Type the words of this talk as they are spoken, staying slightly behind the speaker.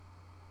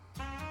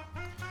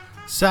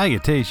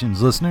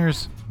Salutations,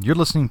 listeners. You're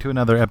listening to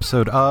another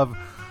episode of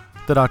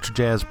the Dr.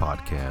 Jazz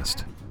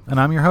Podcast.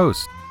 And I'm your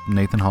host,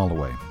 Nathan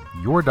Holloway,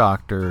 your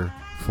doctor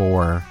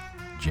for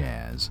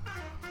jazz.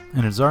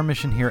 And it's our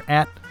mission here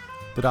at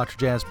the Dr.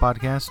 Jazz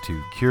Podcast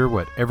to cure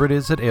whatever it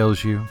is that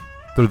ails you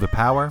through the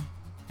power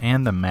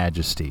and the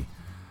majesty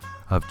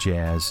of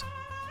jazz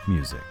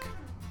music.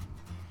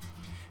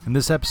 In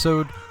this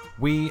episode,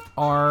 we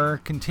are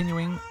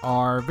continuing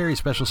our very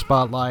special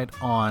spotlight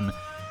on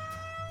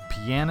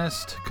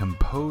pianist,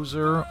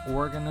 composer,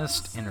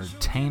 organist,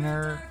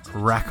 entertainer,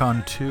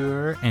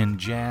 raconteur, and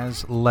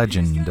jazz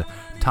legend,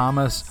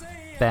 Thomas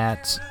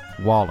Fats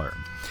Waller.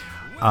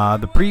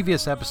 The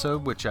previous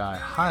episode, which I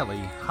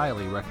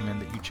highly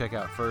recommend that you check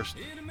out first,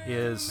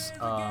 is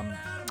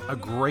a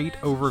great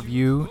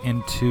overview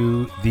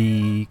into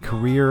the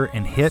career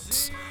and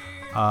hits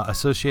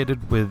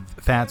associated with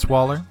Fats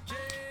Waller.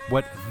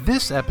 What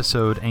this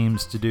episode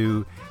aims to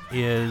do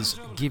is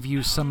give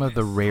you some of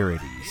the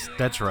rarities.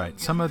 That's right,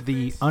 some of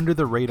the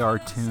under-the-radar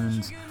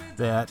tunes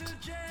that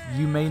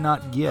you may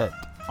not get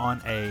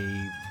on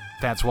a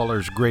Fats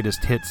Waller's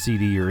Greatest Hits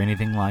CD or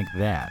anything like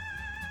that.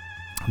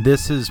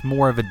 This is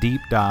more of a deep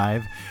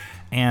dive,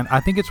 and I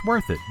think it's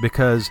worth it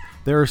because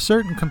there are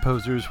certain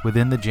composers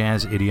within the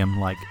jazz idiom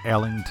like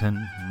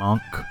Ellington,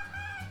 Monk,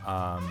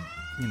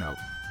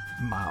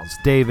 Miles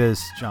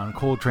Davis, John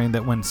Coltrane,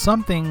 that when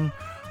something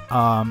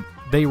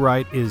they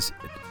write is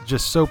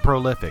just so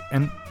prolific.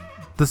 And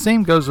the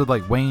same goes with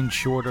like Wayne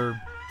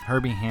Shorter,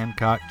 Herbie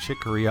Hancock, Chick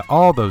Corea,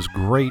 all those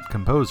great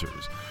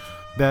composers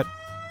that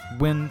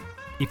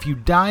if you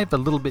dive a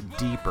little bit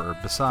deeper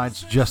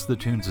besides just the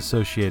tunes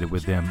associated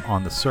with them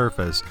on the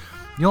surface,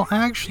 you'll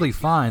actually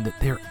find that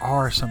there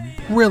are some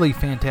really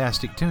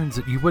fantastic tunes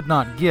that you would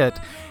not get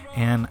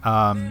in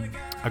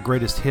a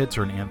greatest hits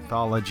or an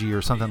anthology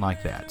or something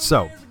like that.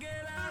 So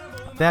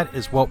that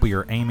is what we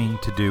are aiming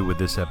to do with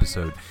this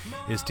episode,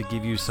 is to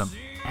give you some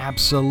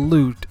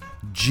absolute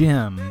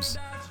gems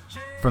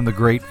from the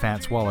great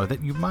Fats Waller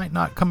that you might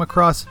not come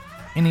across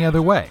any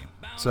other way.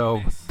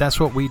 So that's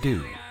what we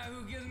do.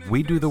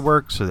 We do the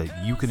work so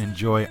that you can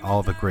enjoy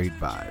all the great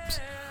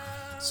vibes.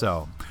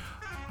 So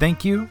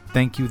thank you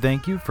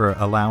for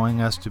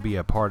allowing us to be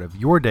a part of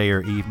your day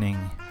or evening,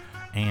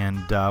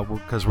 and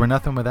because we're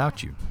nothing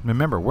without you.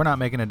 Remember, we're not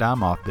making a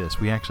dime off this.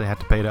 We actually have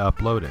to pay to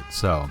upload it.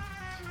 So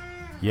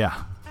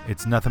yeah,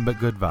 it's nothing but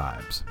good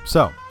vibes.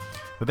 So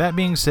with that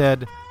being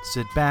said,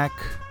 sit back,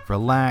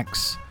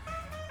 relax,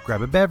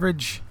 grab a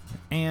beverage,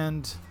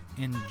 and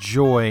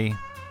enjoy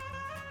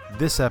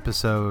this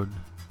episode,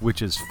 which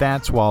is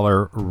Fats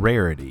Waller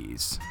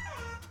Rarities,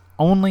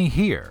 only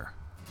here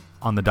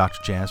on the Dr.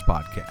 Jazz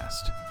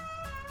Podcast.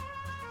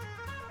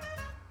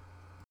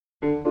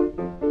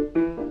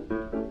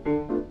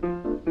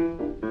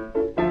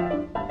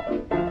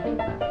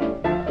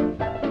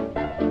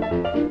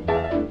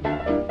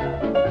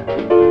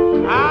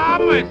 Ah,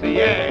 mercy,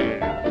 yeah.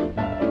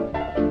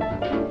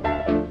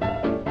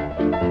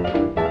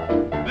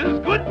 This is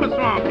good for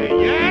swampy.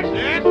 Yes.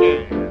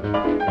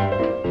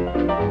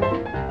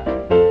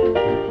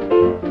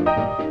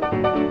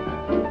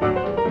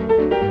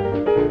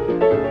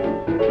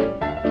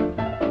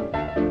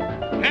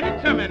 Hand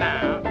it to me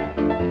now.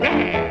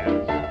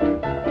 Yes.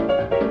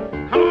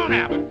 Come on,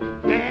 Albert.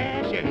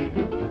 Yes, yeah.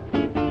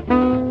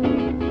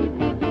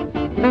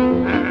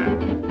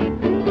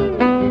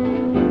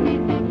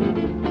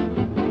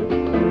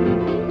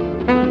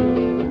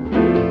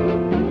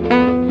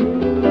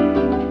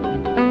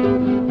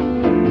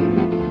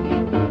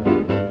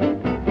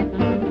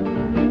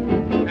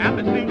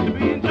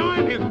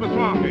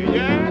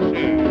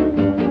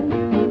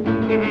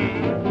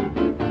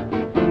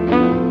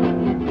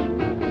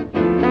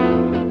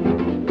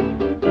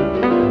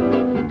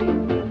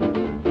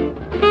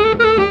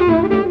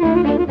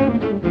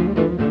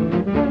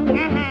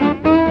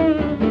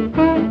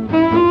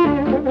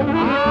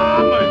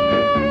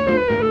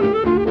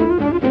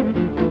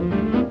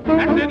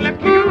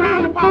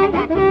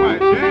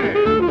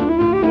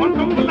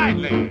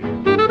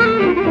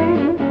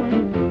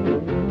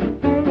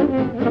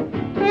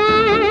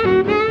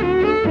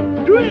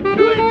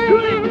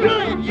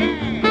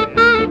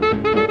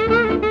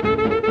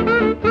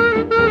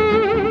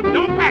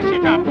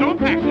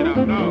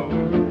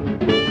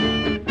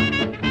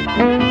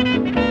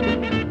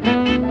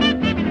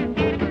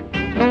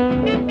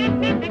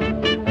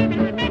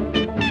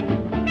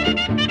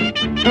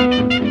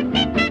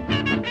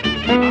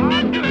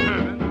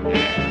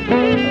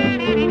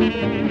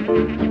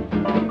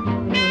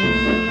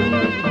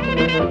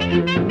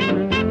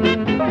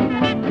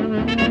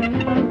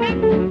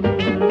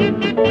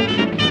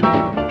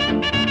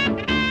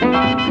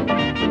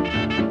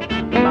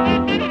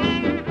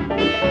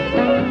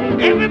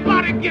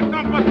 Everybody get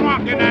some for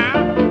smoking now.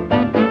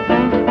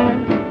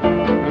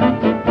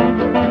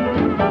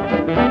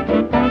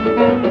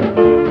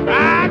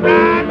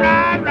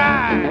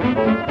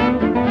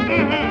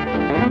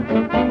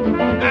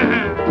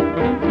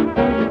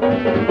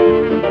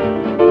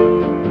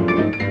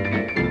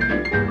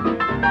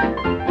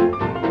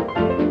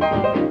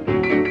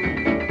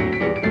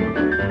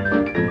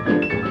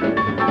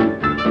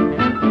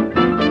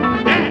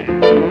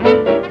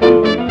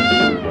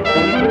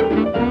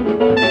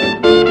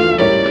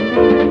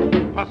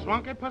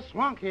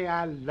 funky.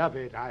 I love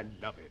it. I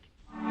love it.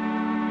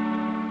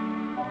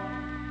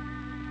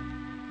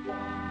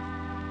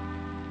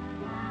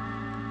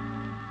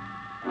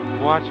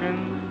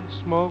 Watching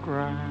smoke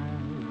rise,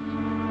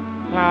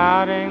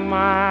 clouding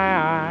my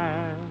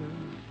eyes,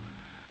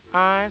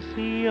 I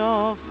see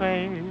your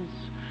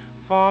face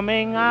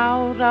forming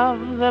out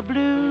of the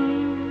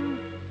blue.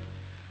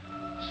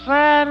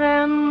 Sad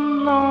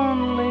and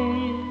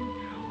lonely,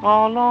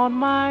 all on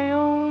my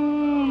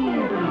own,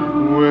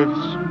 with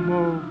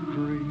smoke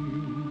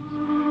dreams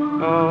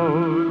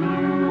of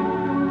you.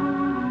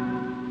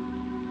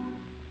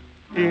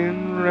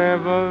 In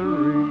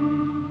reverie,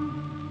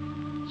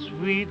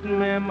 sweet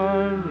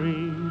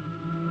memory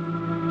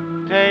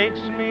takes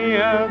me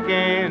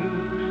again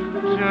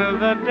to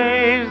the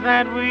days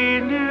that we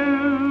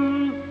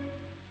knew.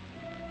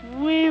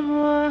 We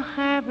were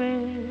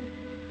happy,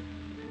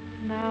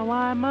 now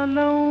I'm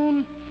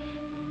alone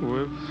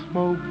with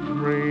smoke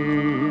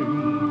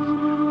dreams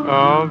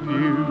of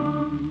you.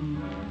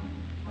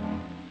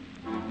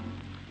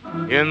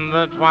 In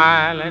the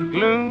twilight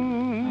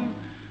gloom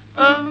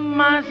of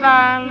my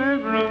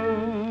silent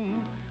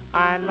room,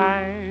 I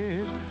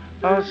light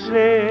a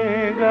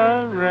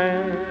cigarette.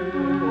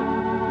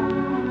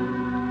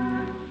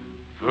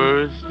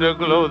 First a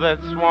glow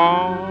that's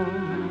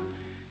warm,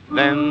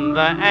 then the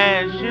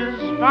ashes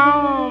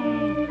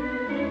form,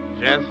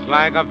 just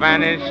like a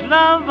vanished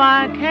love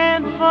I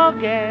can't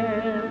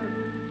forget.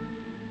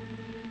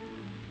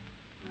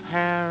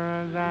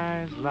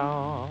 Paradise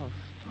lost,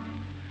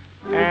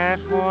 at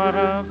what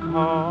a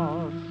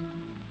cost.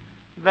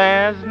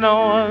 There's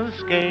no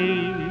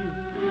escape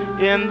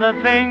in the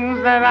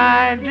things that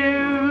I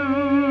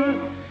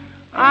do.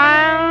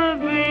 I'll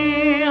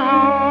be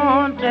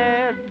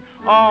haunted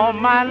all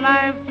my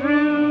life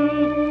through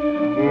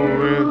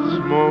with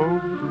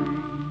smoke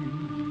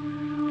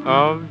dreams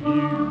of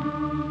you.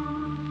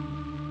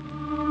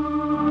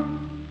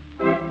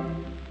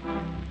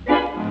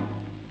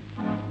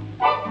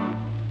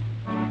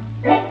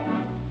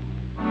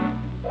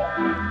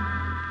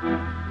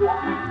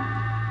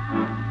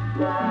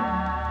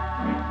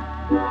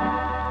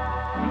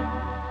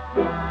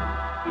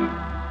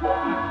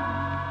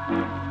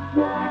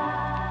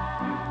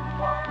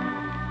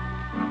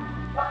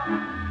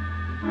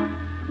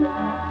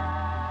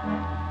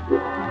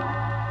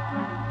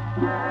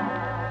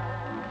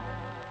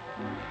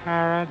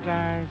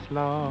 Paradise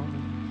lost,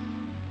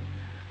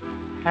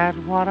 at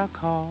what a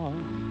cost.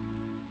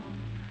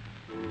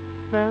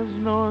 There's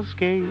no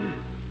escape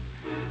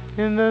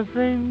in the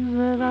things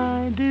that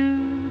I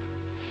do.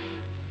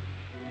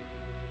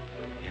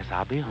 Yes,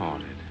 I'll be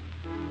haunted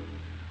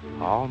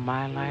all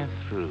my life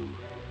through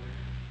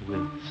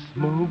with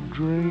smoke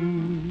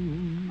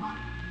dreams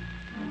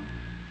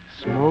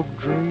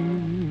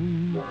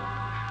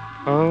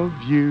of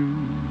you.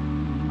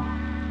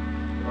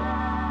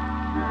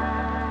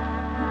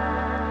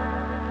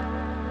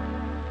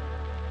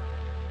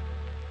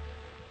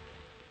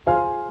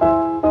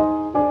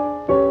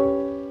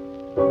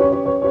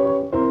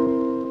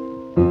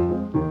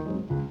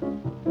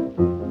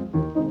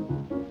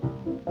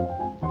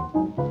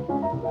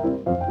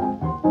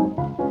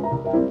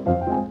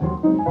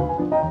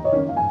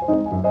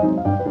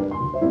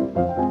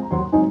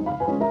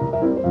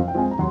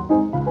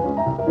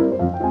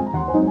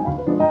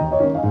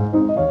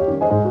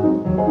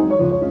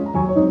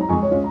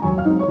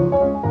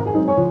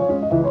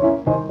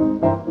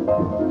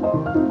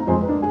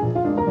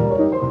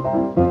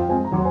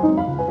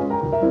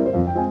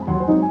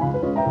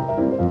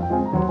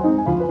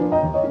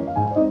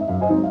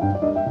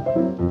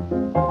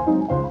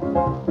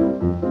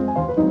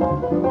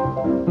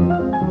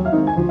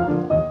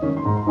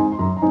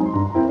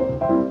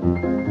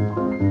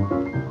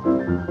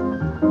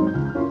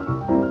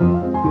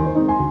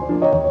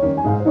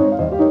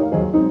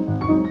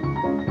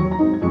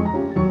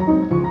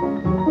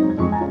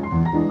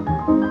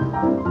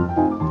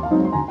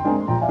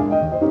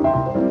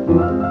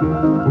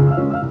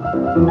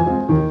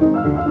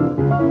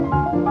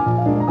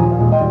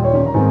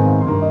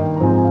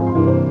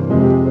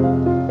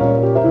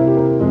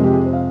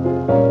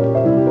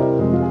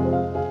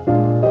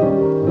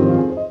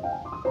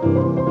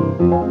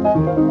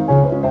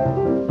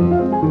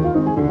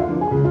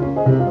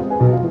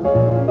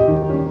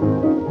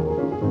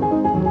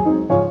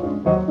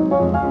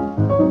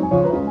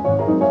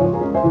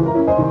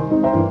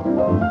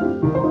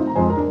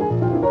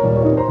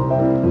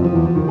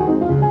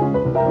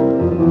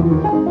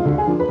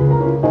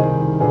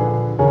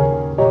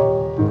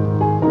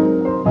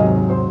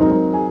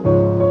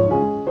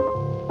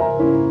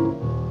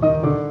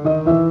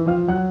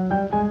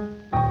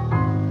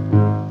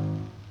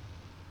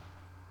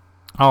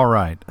 All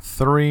right,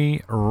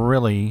 3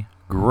 really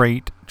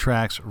great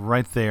tracks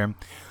right there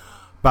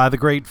by the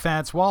great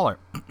Fats Waller.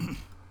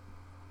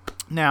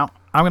 Now,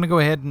 I'm going to go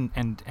ahead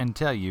and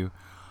tell you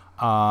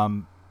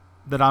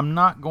that I'm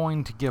not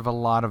going to give a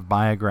lot of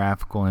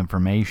biographical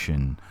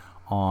information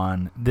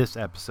on this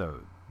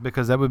episode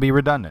because that would be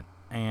redundant,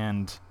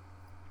 and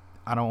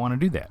I don't want to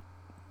do that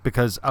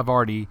because I've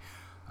already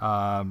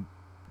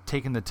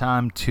taken the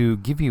time to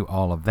give you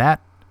all of that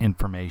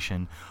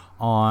information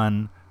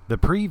on the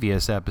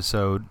previous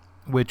episode,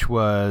 which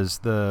was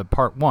the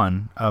part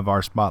 1 of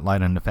our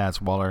spotlight on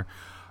Fats Waller,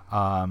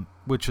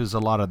 which is a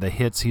lot of the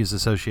hits he's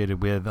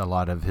associated with, a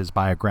lot of his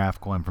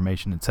biographical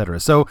information, etc.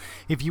 So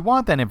if you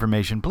want that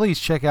information, please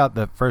check out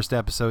the first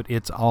episode.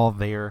 It's all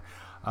there,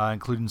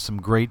 including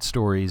some great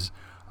stories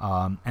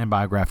and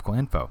biographical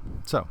info.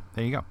 So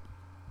there you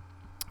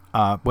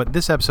go. What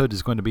this episode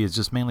is going to be is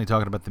just mainly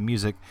talking about the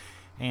music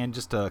and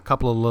just a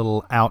couple of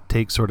little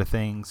outtake sort of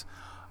things.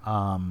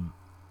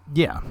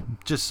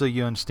 Just so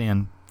you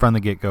understand from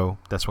the get-go,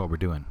 that's what we're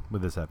doing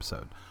with this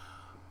episode.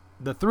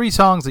 The 3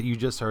 songs that you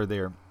just heard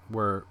there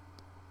were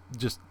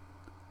just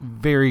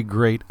very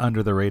great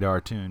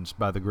under-the-radar tunes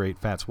by the great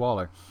Fats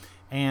Waller.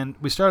 And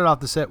we started off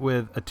the set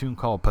with a tune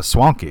called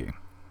Paswanky,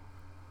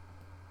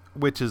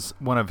 which is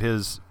one of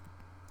his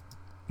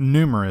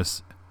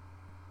numerous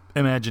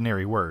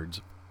imaginary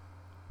words.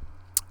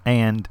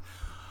 And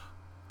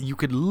you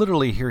could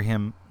literally hear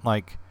him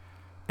like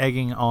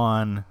egging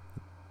on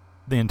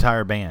the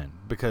entire band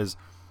because,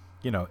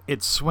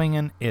 it's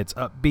swinging, it's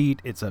upbeat,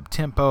 it's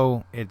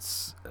up-tempo,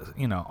 it's,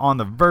 on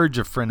the verge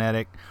of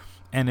frenetic,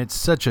 and it's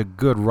such a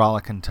good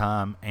rollicking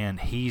time, and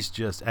he's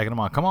just egging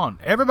them on. Come on,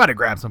 everybody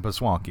grab some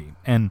Paswanky.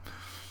 And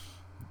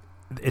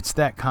it's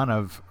that kind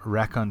of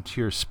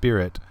raconteur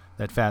spirit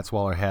that Fats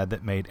Waller had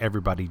that made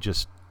everybody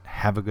just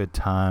have a good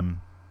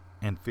time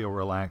and feel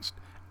relaxed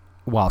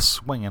while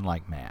swinging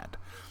like mad.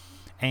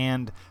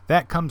 And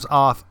that comes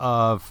off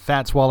of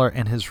Fats Waller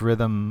and His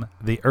Rhythm,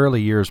 The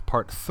Early Years,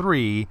 Part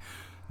 3,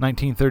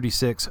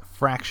 1936,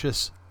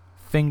 Fractious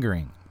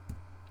Fingering.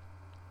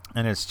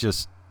 And it's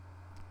just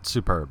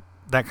superb.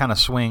 That kind of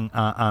swing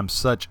I'm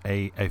such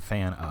a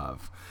fan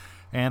of.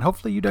 And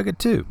hopefully you dug it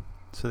too.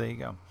 So there you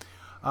go.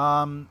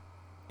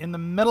 In the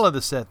middle of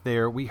the set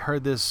there, we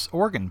heard this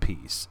organ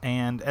piece.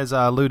 And as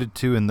I alluded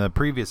to in the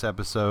previous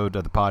episode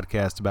of the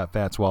podcast about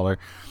Fats Waller,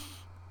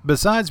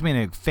 besides being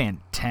a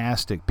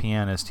fantastic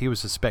pianist, he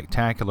was a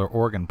spectacular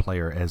organ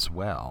player as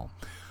well.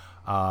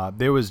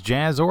 There was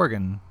jazz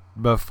organ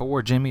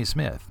before Jimmy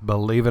Smith,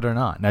 believe it or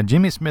not. Now,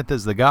 Jimmy Smith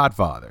is the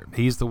godfather.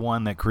 He's the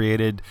one that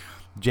created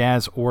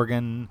jazz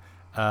organ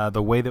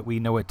the way that we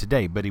know it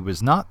today, but he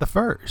was not the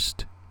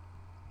first.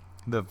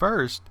 The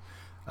first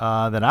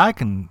that I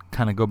can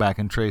kind of go back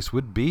and trace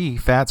would be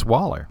Fats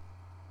Waller.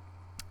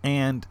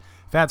 And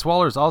Fats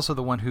Waller is also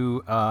the one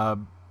who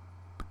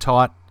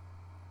taught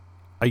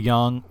a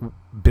young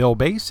Bill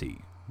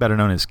Basie, better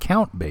known as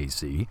Count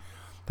Basie,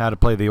 how to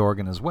play the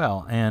organ as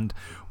well. And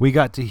we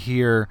got to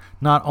hear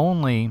not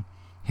only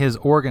his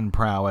organ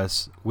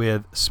prowess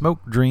with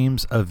Smoke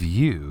Dreams of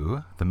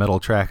You, the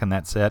middle track in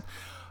that set,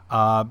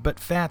 but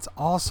Fats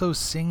also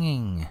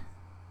singing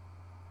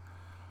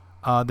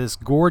this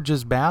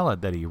gorgeous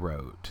ballad that he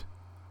wrote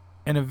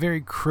in a very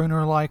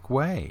crooner-like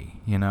way,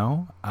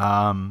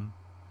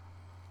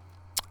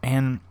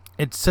 and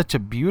it's such a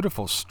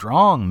beautiful,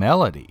 strong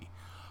melody.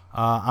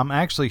 I'm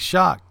actually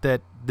shocked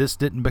that this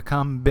didn't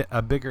become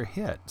a bigger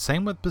hit.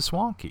 Same with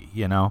Paswanky,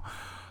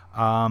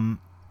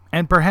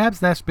 and perhaps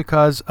that's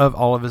because of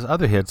all of his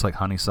other hits like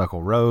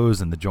Honeysuckle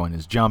Rose and The Joint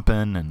Is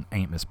Jumpin' and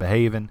Ain't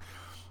Misbehavin'.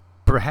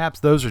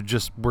 Perhaps those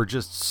were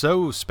just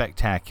so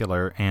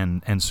spectacular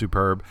and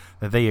superb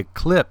that they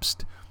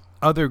eclipsed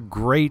other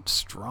great,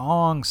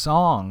 strong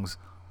songs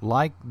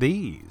like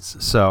these.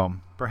 So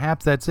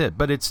perhaps that's it.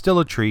 But it's still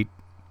a treat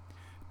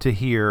to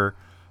hear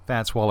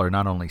Fats Waller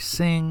not only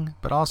sing,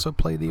 but also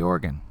play the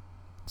organ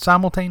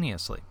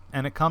simultaneously.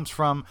 And it comes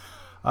from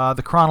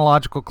the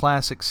Chronological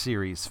Classics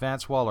series,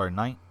 Fats Waller,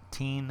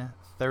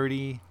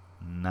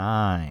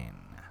 1939.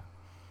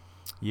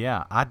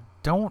 Yeah, I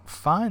don't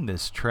find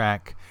this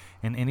track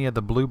in any of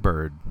the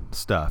Bluebird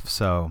stuff,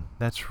 so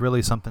that's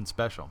really something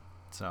special.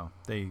 So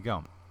there you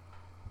go.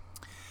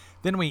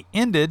 Then we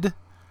ended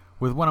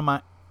with one of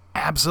my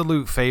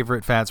absolute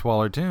favorite Fats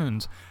Waller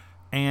tunes,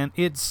 and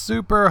it's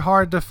super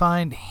hard to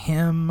find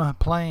him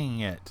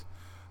playing it.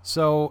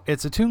 So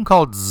it's a tune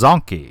called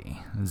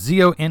Zonky,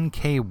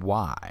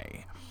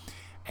 Zonky.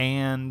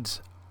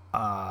 And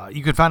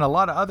you can find a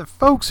lot of other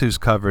folks who's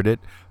covered it,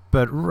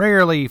 but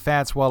rarely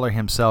Fats Waller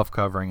himself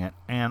covering it.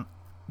 And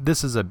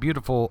this is a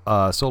beautiful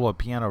solo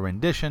piano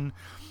rendition.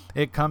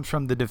 It comes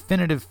from the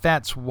definitive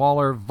Fats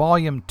Waller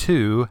Volume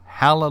 2,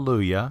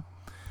 Hallelujah.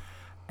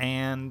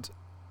 And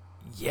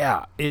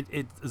yeah,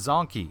 it's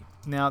Zonky.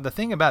 Now, the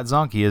thing about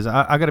Zonky is,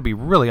 I got to be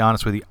really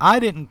honest with you, I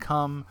didn't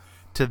come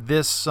to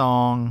this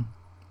song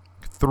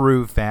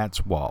through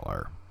Fats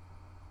Waller.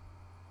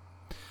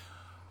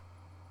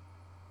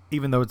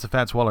 Even though it's a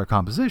Fats Waller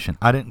composition,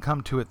 I didn't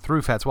come to it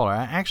through Fats Waller.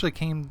 I actually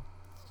came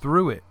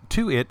to it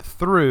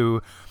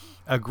through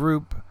a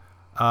group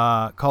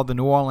called the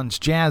New Orleans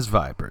Jazz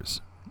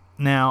Vipers.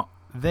 Now,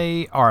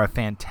 they are a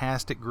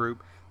fantastic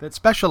group that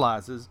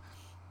specializes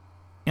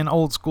in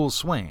old school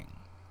swing.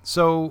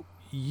 So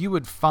you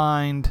would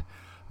find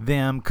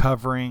them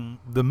covering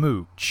The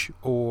Mooch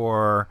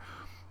or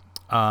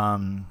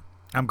I'm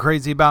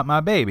Crazy About My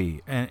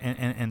Baby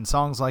and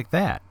songs like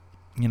that.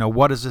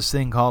 What is this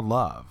thing called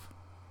love?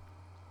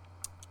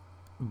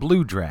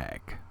 Blue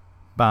Drag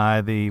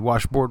by the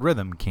Washboard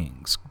Rhythm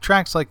Kings.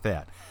 Tracks like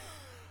that.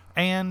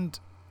 And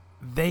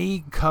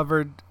they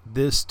covered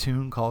this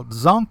tune called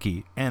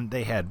Zonky, and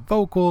they had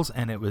vocals,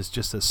 and it was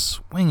just a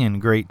swinging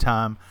great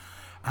time.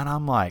 And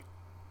I'm like,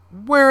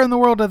 where in the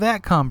world did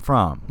that come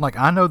from? Like,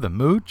 I know the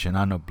Mooch, and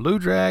I know Blue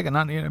Drag,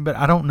 but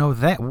I don't know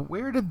that.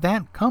 Where did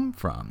that come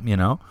from,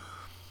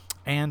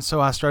 And so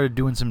I started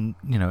doing some,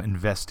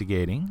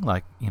 investigating,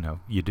 like,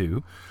 you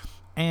do.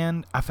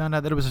 And I found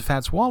out that it was a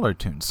Fats Waller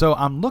tune. So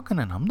I'm looking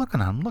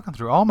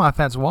through all my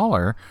Fats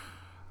Waller,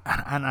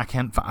 and I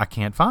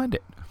can't find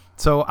it.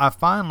 So I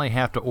finally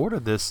have to order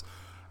this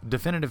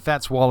Definitive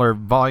Fats Waller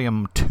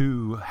Volume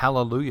 2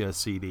 Hallelujah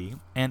CD,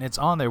 and it's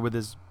on there with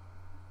his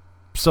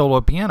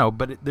solo piano,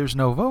 but there's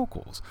no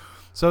vocals.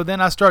 So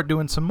then I start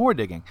doing some more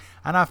digging,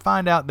 and I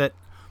find out that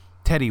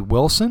Teddy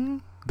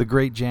Wilson, the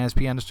great jazz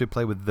pianist who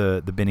played with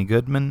the Benny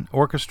Goodman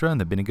Orchestra and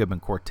the Benny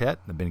Goodman Quartet,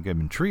 the Benny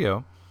Goodman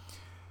Trio,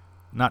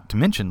 not to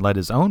mention led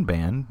his own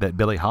band that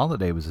Billie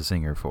Holiday was a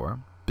singer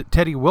for, but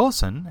Teddy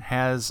Wilson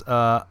has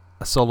a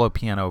solo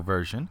piano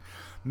version.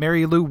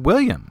 Mary Lou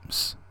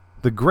Williams,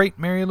 the great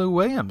Mary Lou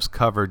Williams,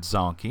 covered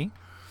Zonky.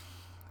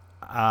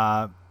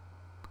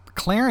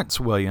 Clarence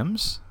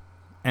Williams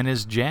and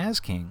his Jazz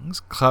Kings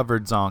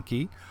covered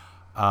Zonky,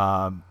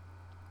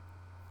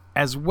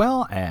 as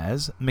well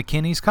as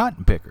McKinney's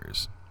Cotton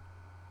Pickers.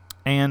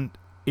 And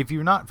if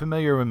you're not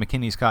familiar with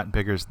McKinney's Cotton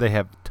Pickers, they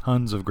have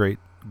tons of great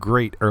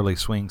early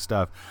swing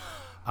stuff,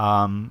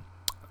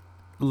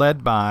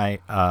 led by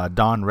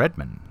Don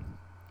Redman,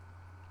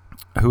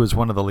 who was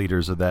one of the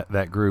leaders of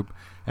that group.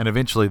 And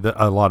eventually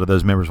a lot of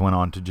those members went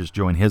on to just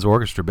join his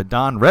orchestra. But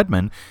Don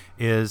Redman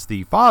is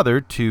the father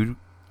to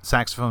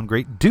saxophone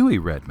great Dewey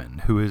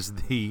Redman,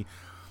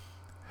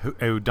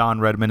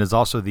 Don Redman is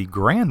also the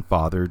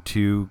grandfather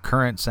to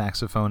current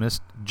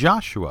saxophonist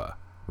Joshua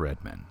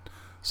Redman.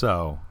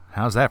 So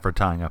how's that for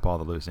tying up all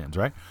the loose ends,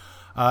 right?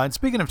 And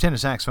speaking of tenor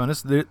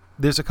saxophonists,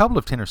 there's a couple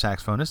of tenor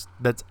saxophonists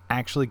that's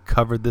actually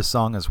covered this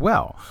song as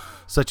well,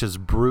 such as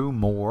Brew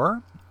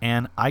Moore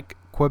and Ike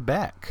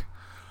Quebec.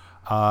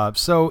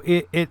 So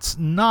it's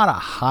not a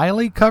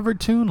highly covered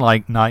tune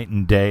like Night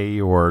and Day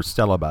or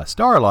Stella by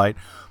Starlight,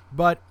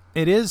 but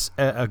it is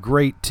a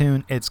great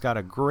tune. It's got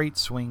a great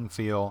swing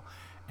feel,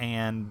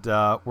 and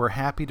we're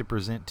happy to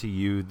present to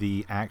you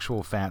the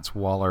actual Fats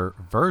Waller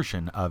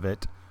version of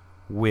it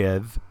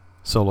with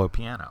solo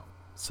piano.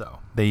 So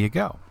there you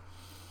go.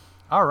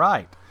 All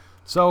right.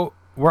 So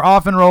we're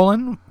off and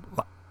rolling.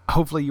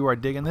 Hopefully you are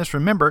digging this.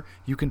 Remember,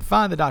 you can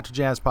find the Dr.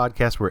 Jazz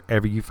Podcast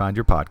wherever you find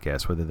your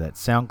podcasts, whether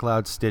that's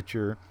SoundCloud,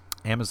 Stitcher,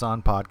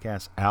 Amazon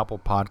Podcasts, Apple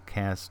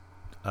Podcasts,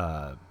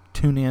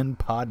 TuneIn,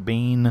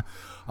 Podbean,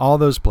 all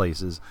those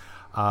places.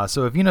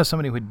 So if you know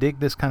somebody who would dig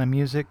this kind of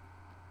music,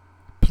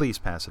 please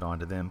pass it on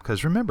to them.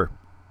 Because remember,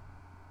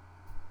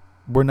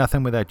 we're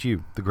nothing without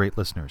you, the great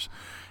listeners.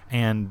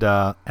 And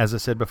as I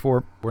said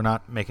before, we're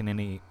not making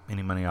any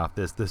money off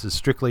this. This is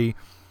strictly,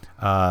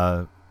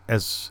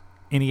 as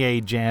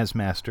NEA Jazz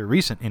Master,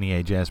 recent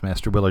NEA Jazz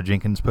Master Willard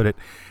Jenkins put it,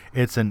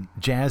 it's a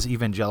jazz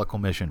evangelical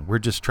mission. We're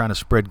just trying to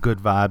spread good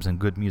vibes and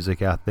good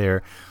music out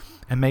there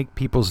and make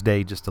people's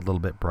day just a little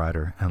bit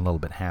brighter and a little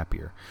bit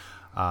happier.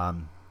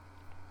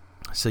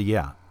 So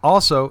yeah.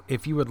 Also,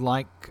 if you would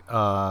like,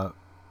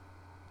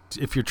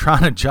 if you're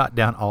trying to jot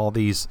down all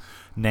these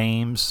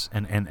names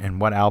and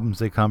what albums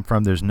they come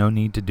from, there's no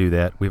need to do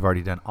that. We've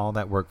already done all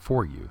that work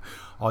for you.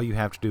 All you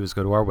have to do is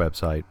go to our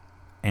website,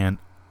 and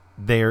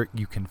there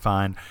you can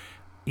find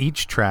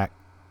each track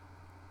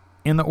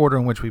in the order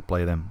in which we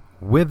play them,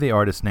 with the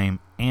artist name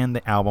and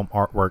the album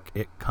artwork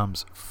it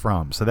comes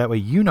from. So that way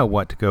you know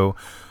what to go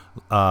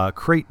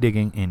crate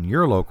digging in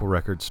your local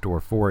record store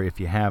for, if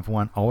you have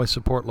one. Always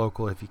support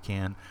local if you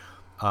can.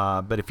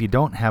 But if you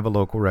don't have a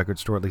local record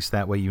store, at least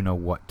that way you know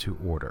what to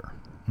order.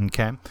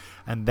 Okay?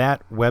 And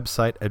that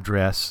website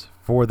address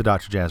for the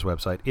Dr. Jazz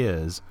website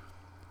is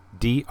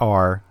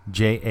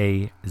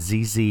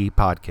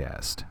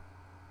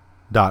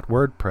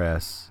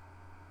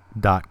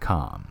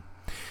drjazzpodcast.wordpress.com.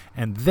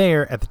 And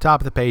there at the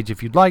top of the page,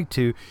 if you'd like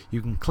to,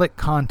 you can click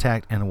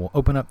contact and it will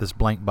open up this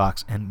blank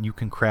box, and you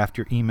can craft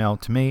your email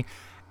to me,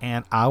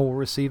 and I will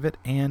receive it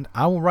and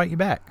I will write you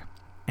back.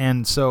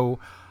 And so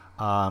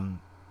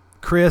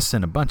Chris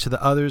and a bunch of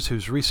the others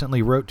who's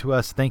recently wrote to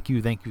us, thank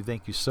you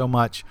so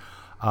much.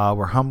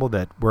 We're humbled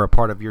that we're a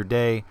part of your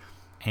day,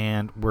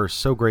 and we're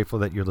so grateful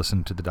that you're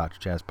listening to the Dr.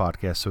 Jazz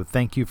Podcast. So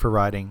thank you for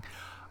writing.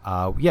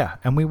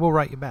 And we will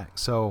write you back.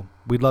 So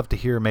we'd love to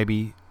hear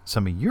maybe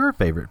some of your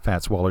favorite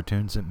Fats Waller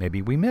tunes that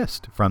maybe we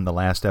missed from the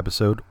last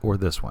episode or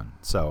this one.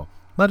 So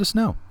let us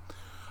know.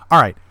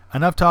 All right,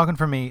 enough talking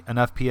for me,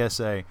 enough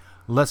PSA.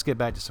 Let's get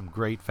back to some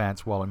great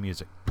Fats Waller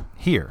music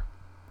here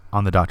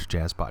on the Dr.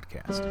 Jazz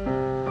Podcast.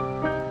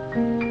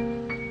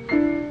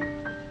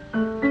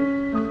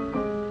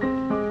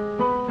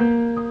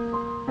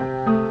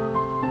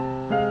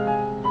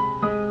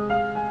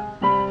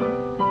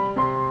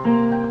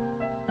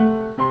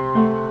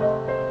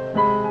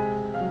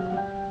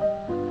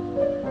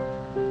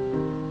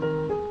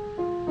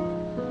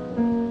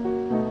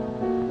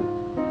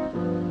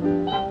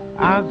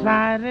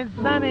 it's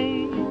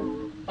sunny,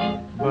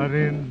 but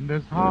in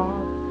this heart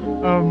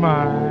of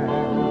mine,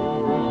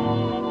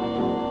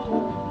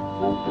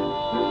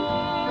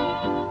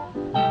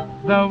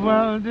 the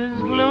world is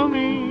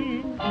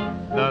gloomy,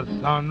 the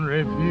sun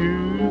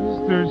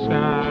refused to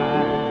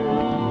shine.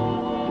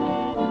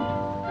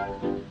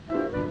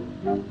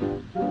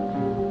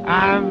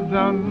 I've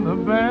done the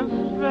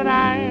best that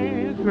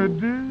I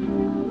could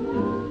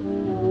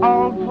do,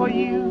 all for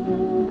you.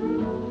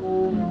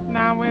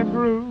 Now we're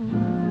through.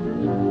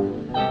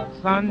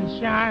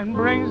 Sunshine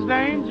brings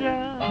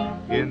danger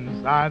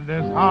inside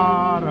this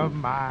heart of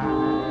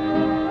mine.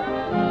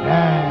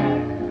 Yeah.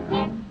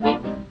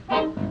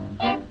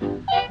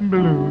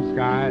 Blue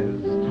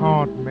skies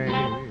taunt me,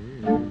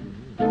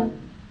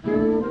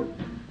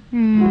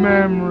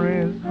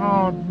 memories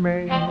haunt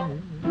me.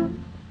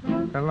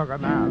 And look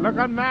at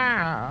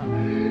now,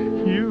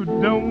 you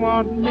don't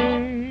want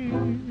me.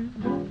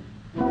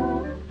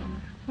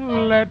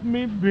 Let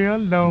me be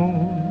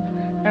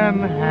alone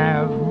and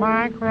have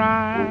my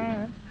cry.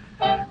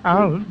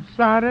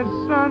 Outside it's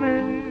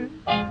sunny,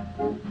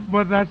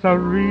 but that's a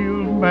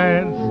real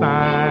bad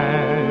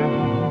sign.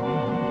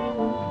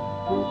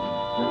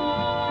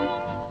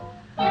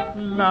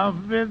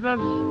 Love is a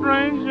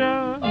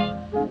stranger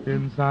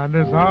inside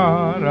this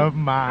heart of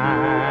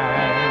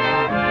mine.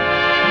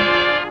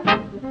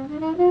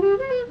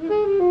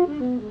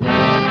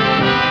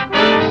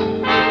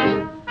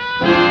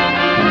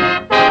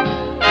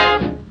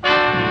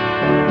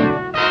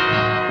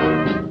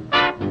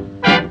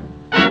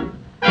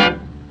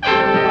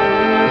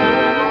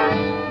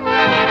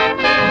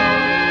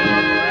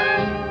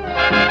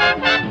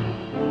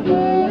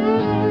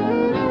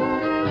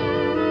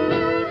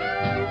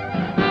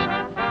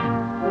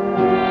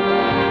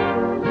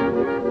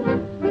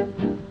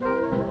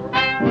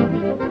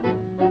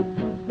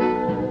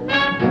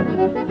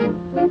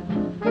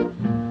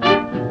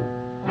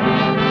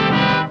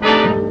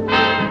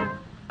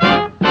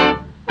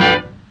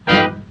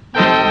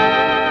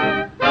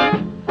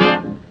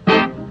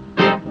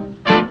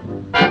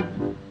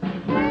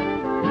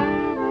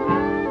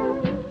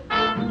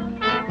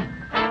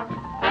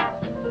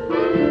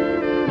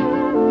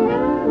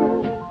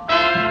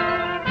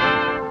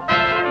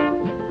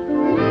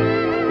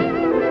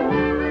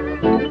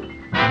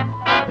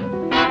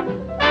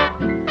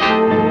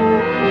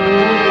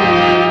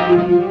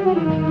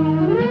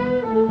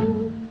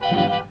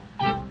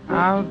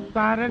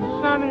 Outside it's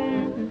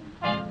sunny,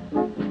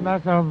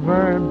 that's a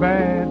very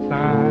bad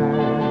sign.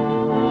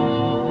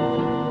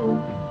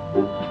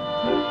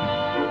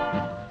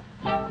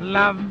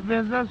 Love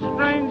is a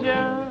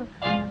stranger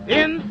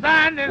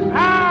inside this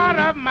heart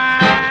of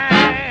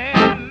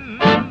mine.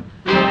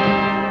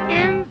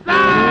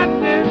 Inside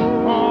this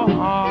poor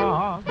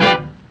heart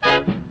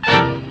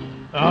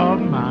of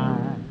mine.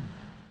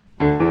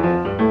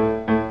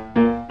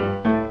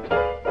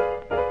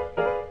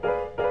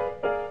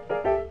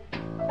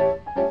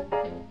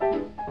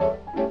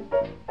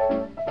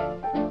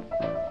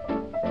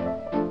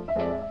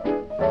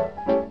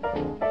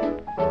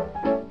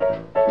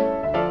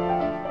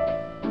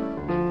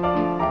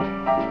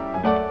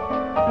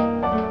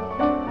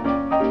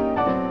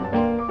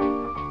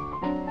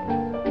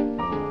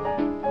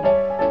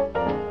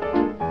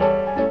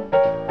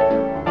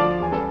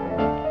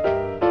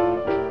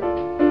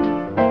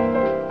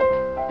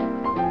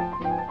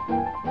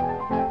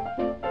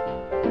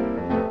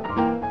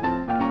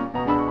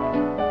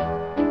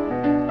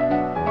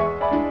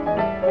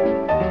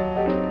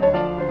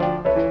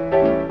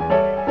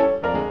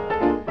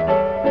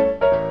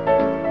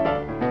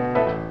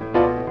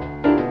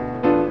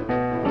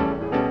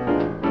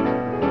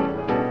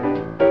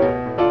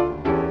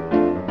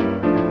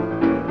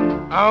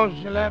 Oh,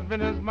 she left me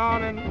this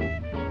morning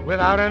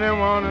without any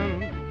warning.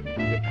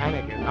 The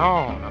panic is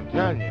on, I'm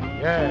telling you,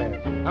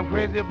 yes. I'm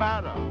crazy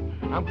about her.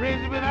 I'm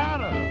crazy without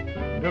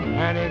her. The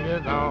panic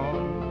is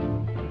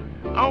on.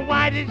 Oh,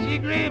 why did she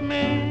grieve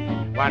me?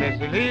 Why did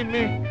she leave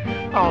me?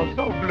 Oh,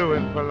 so blue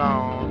and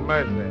forlorn,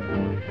 mercy.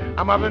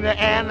 I'm up in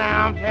the air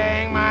now, I'm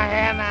tearing my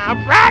hair now.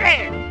 I'm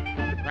frantic!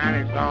 The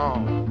panic's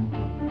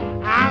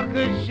on. How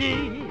could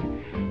she?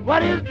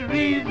 What is the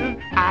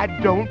reason? I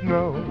don't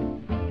know.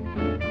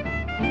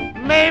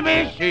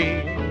 Maybe she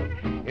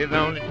is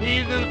on the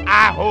season,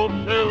 I hope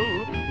so.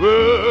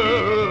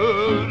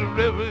 Whoa, the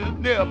river is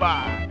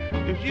nearby.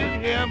 If she's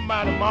here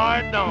by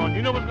tomorrow at dawn,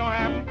 you know what's gonna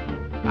happen?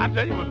 I'll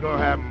tell you what's gonna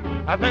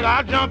happen. I think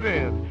I'll jump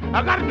in.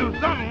 I gotta do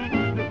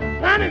something. The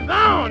panic's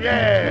on,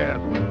 yes.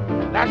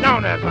 That's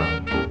on that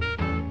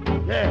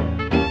song. Yeah.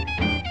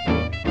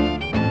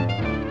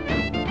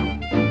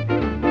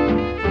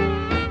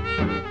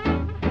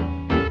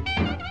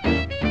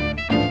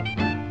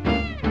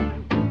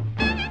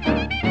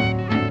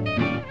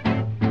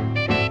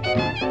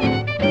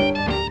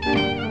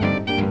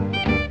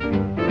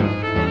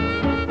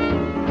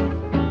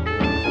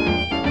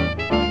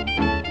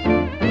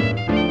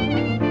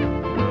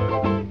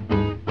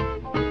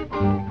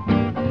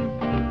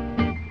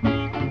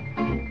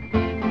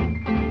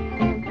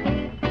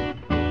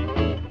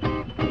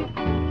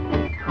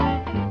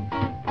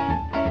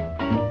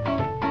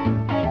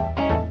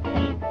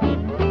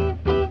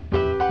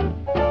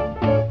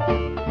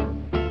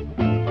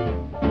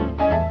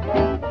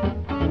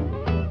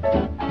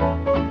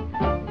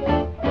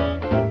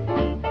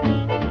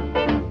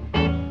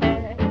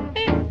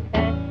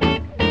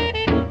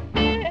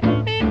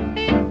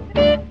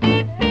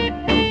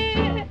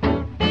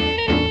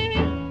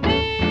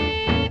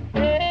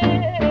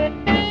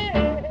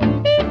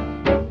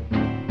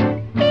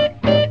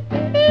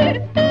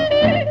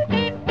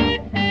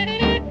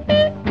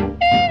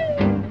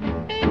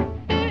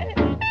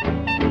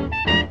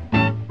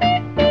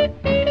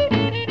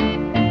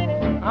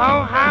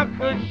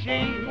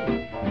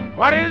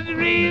 What is the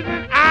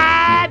reason?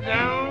 I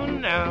don't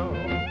know.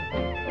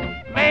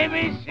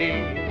 Maybe she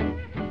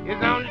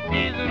is only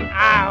teasing.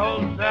 I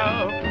hope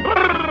so.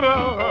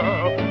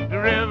 The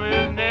river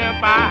is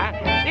nearby.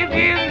 If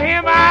she isn't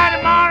here by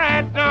tomorrow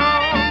at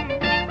dawn,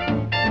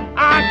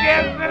 I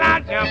guess that I'll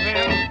jump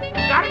in.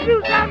 Gotta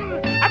do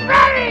something. A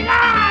fatty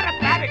God, a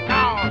fatty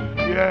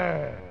call.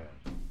 Yeah.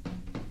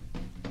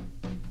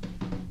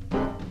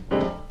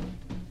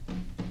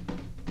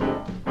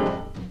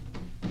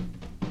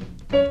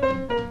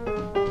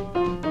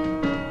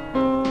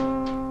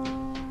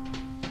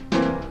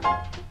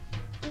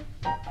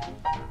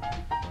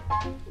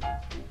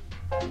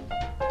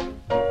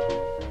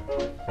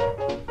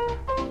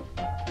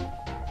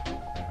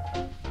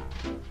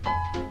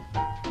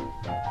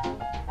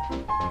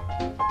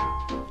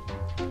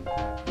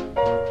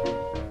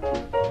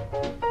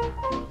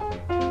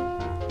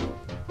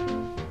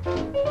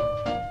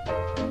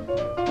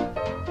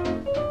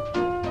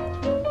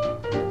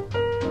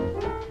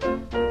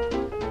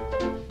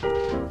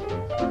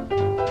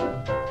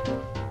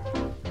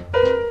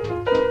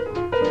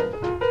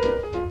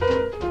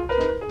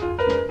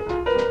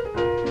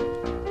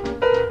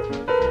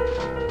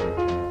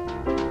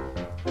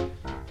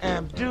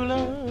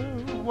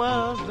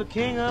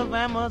 King of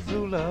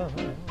Amazula,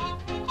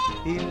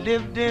 he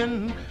lived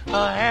in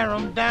a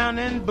harem down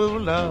in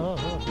Bula.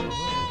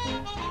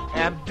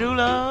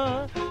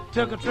 Abdullah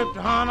took a trip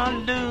to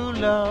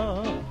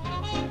Honolulu.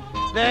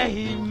 There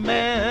he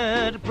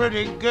met a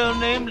pretty girl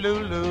named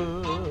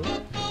Lulu.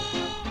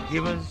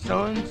 He was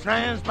so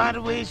entranced by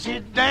the way she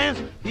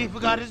danced, he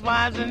forgot his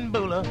wives in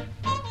Bula.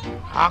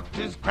 Hocked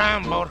his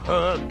crown, bought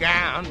her a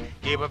gown,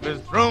 gave up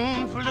his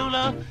throne for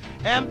Lula.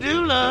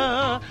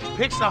 Abdullah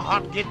picks a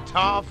hot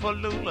guitar for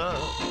Lula.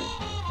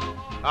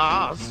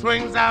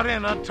 Swings out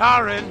in a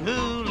torrid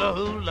hula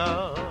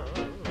hula.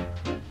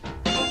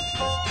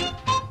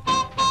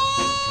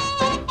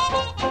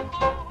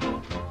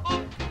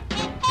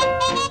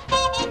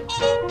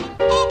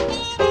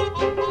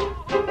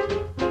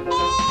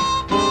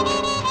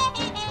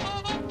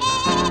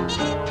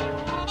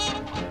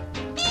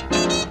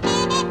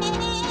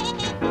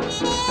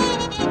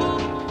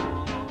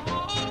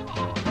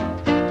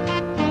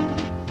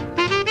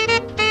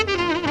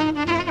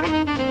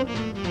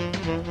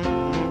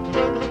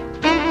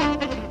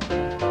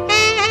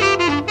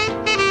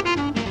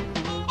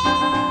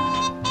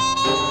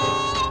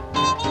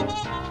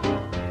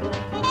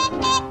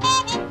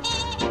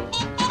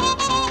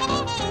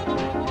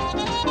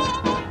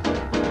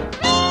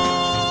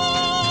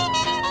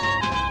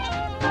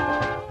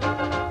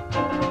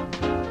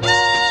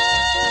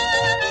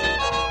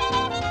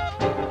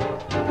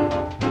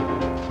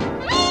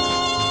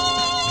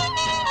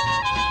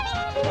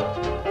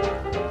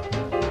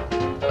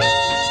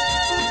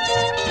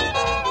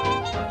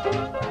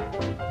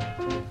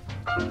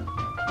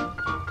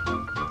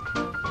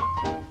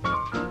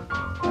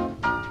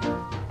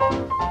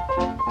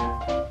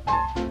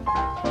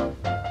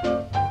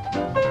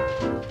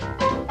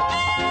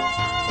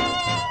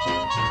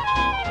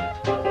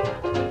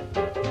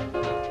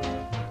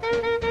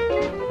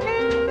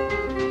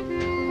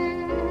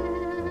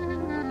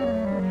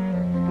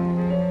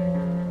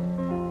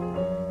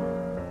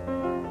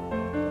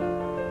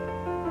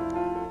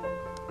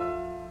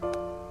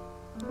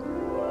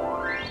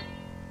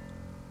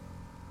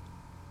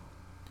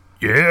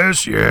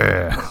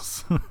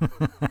 Yes.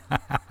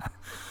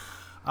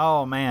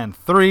 Oh, man.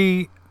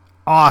 3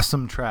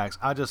 awesome tracks.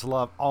 I just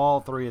love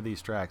all 3 of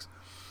these tracks.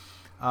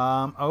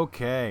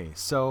 Okay,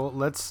 so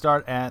let's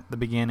start at the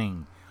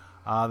beginning.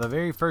 The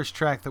very first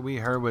track that we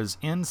heard was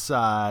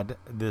Inside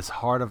This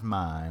Heart of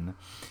Mine,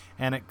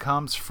 and it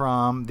comes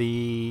from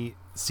the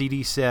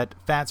CD set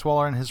Fats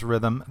Waller and His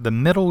Rhythm, The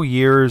Middle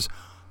Years,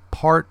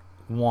 Part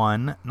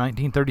 1,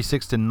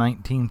 1936 to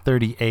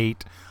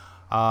 1938.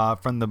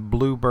 From the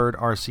Bluebird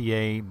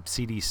RCA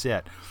CD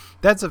set.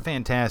 That's a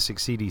fantastic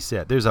CD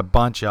set. There's a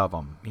bunch of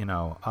them.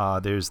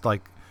 There's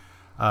like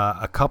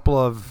a couple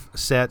of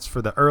sets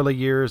for the early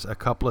years, a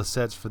couple of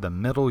sets for the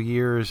middle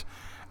years,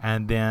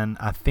 and then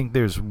I think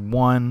there's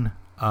one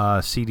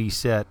CD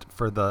set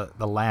for the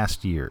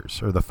last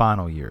years or the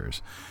final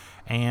years.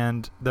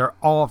 And they're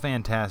all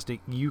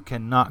fantastic. You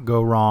cannot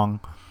go wrong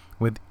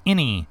with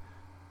any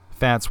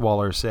Fats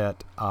Waller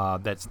set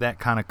that's that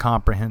kind of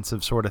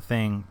comprehensive sort of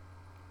thing.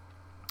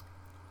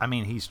 I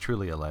mean, he's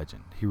truly a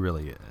legend. He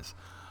really is.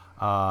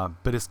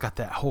 But it's got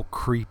that whole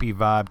creepy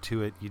vibe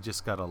to it. You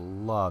just got to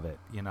love it.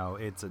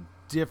 It's a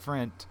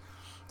different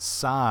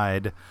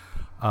side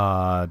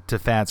to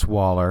Fats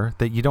Waller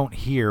that you don't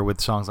hear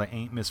with songs like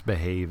Ain't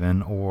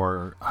Misbehavin'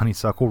 or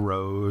Honeysuckle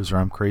Rose or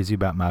I'm Crazy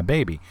About My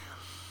Baby.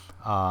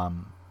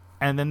 And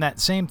then that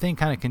same thing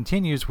kind of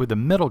continues with the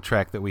middle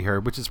track that we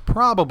heard, which is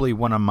probably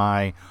one of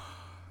my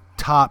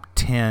top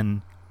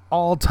 10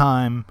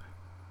 all-time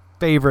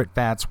favorite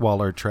Fats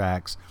Waller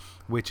tracks,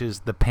 which is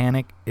The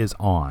Panic Is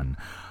On.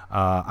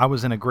 I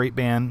was in a great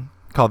band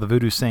called the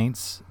Voodoo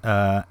Saints,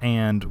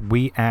 and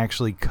we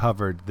actually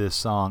covered this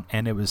song,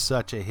 and it was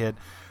such a hit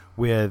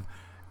with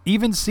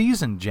even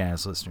seasoned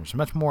jazz listeners,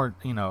 much more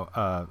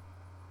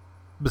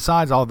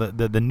besides all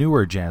the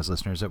newer jazz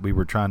listeners that we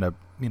were trying to,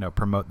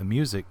 promote the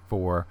music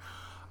for,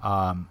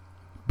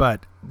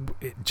 but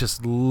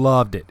just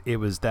loved it. It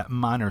was that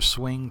minor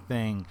swing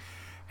thing,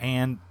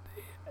 and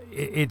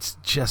it's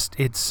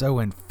so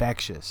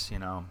infectious,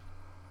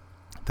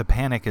 The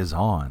Panic is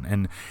On,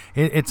 and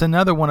it's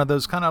another one of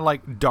those kind of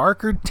like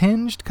darker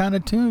tinged kind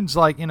of tunes,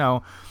 like,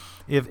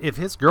 if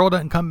his girl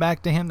doesn't come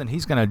back to him, then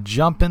he's gonna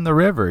jump in the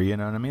river, you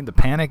know what I mean? The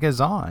Panic is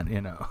On,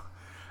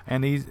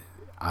 and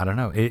I don't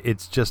know,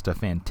 it's just a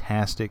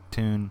fantastic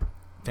tune,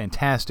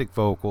 fantastic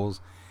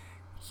vocals.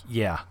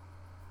 Yeah,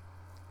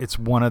 it's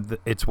one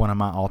of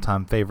my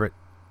all-time favorite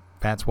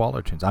Fats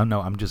Waller tunes. I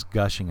know I'm just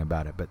gushing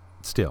about it, but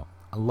still,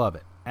 I love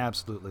it,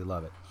 absolutely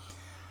love it.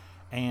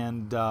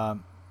 And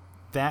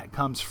that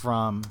comes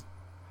from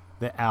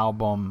the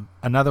album,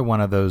 another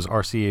one of those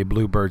RCA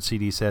Bluebird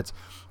CD sets,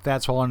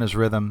 Fats Waller and His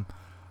Rhythm,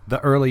 The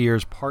Early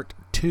Years Part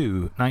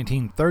 2,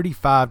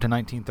 1935 to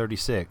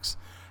 1936.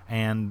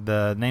 And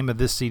the name of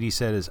this CD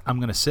set is I'm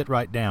Gonna Sit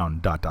Right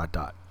Down, ...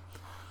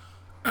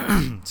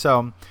 So,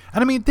 and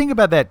I mean, think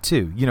about that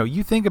too.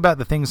 You think about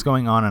the things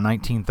going on in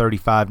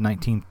 1935,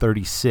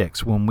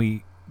 1936,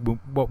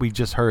 what we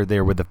just heard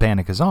there with The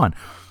Panic is On.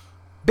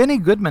 Benny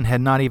Goodman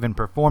had not even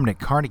performed at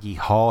Carnegie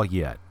Hall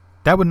yet.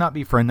 That would not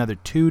be for another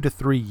 2 to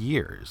 3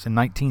 years in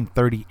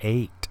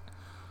 1938.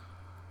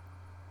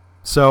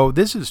 So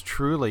this is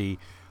truly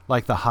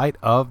like the height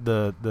of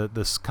the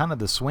kind of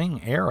the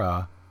swing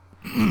era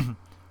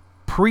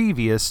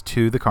previous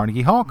to the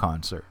Carnegie Hall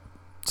concert.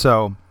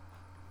 So,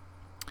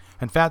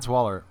 and Fats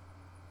Waller,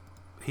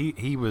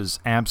 he was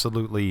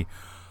absolutely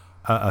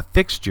a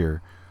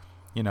fixture,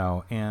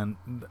 in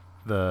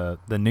the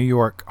New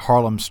York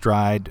Harlem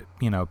Stride,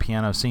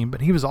 piano scene,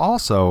 but he was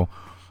also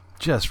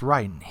just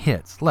writing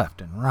hits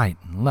left and right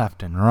and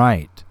left and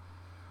right.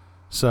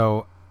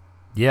 So,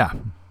 yeah,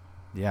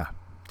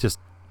 just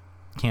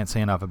can't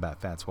say enough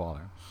about Fats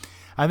Waller.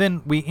 And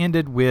then we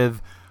ended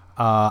with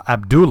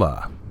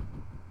Abdullah,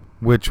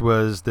 which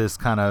was this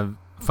kind of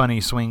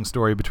funny swing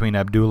story between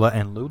Abdullah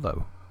and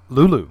Lulu,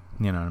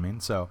 you know what I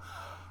mean? So,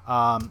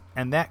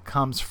 and that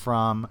comes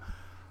from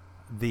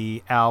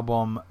the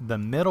album The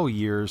Middle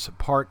Years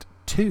Part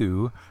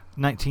 2,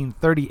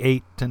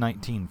 1938 to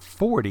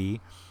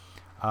 1940.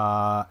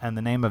 And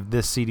the name of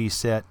this CD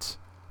set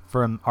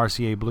from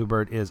RCA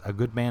Bluebird is A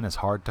Good Man Is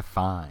Hard to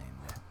Find.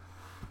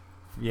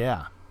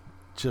 Yeah,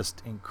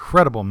 just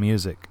incredible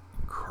music.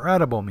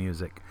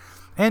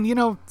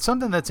 And,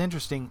 something that's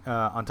interesting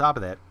on top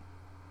of that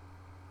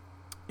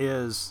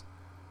is,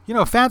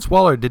 Fats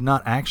Waller did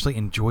not actually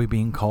enjoy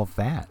being called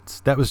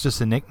Fats. That was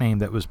just a nickname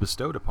that was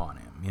bestowed upon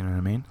him, you know what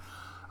I mean?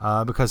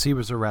 Because he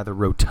was a rather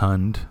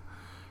rotund,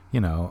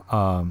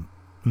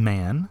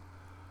 man.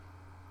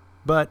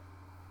 But,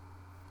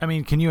 I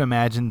mean, can you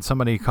imagine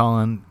somebody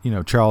calling,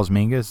 Charles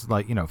Mingus,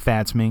 like,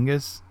 Fats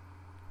Mingus?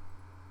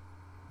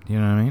 You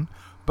know what I mean?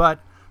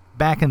 But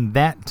back in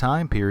that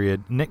time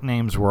period,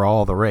 nicknames were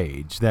all the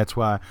rage. That's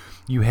why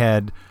you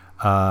had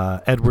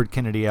Edward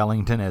Kennedy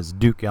Ellington as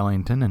Duke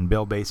Ellington and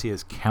Bill Basie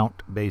as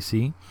Count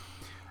Basie.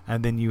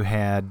 And then you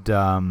had,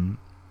 of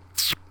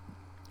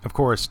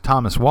course,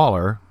 Thomas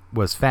Waller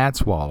was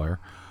Fats Waller.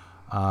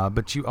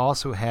 But you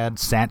also had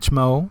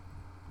Satchmo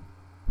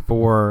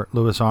for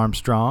Louis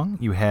Armstrong.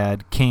 You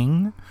had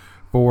King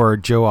for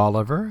Joe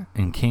Oliver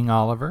and King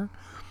Oliver.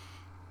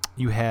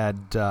 You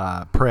had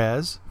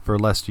Prez for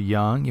Lester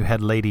Young. You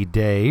had Lady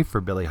Day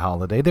for Billie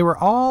Holiday. There were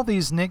all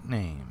these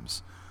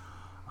nicknames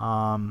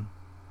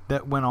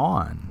that went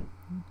on,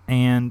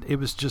 and it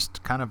was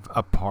just kind of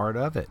a part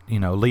of it.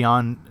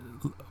 Leon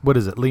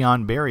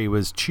Berry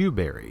was Chew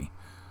Berry.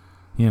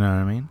 You know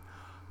what I mean?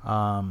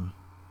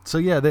 So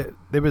yeah,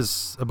 there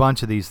was a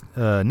bunch of these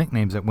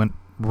nicknames that went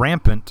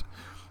rampant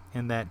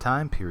in that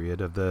time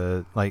period of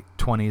the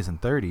 20s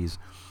and 30s.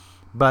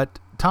 But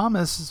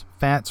Thomas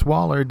Fats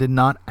Waller did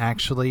not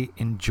actually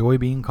enjoy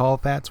being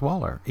called Fats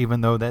Waller,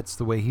 even though that's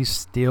the way he's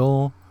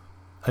still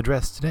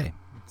addressed today.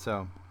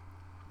 So,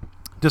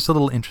 just a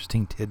little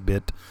interesting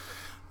tidbit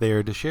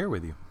there to share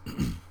with you.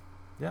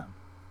 Yeah.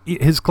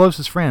 His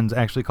closest friends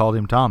actually called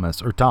him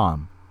Thomas or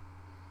Tom.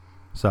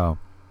 So,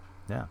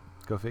 yeah,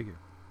 go figure.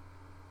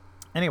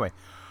 Anyway,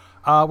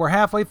 we're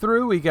halfway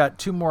through. We got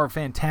 2 more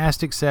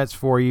fantastic sets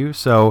for you.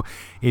 So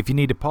if you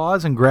need to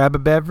pause and grab a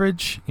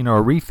beverage,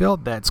 a refill,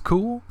 that's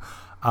cool.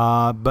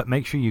 But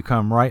make sure you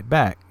come right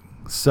back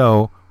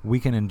so we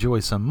can enjoy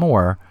some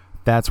more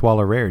Fats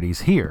Waller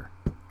Rarities here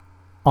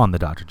on the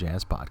Dr.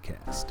 Jazz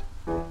Podcast.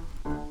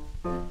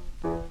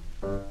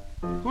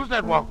 Who's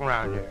that walking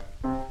around here?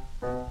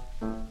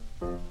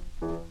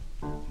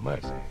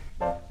 Mercy.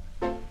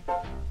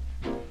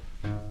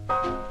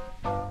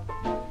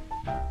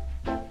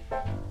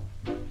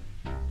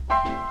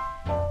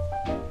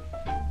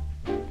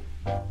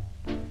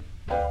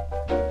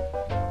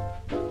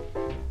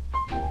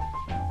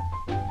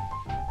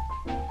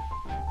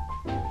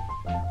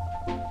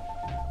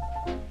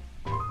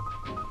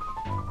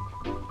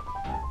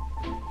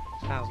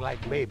 Sounds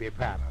like baby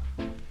patter.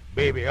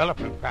 Baby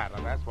elephant patter,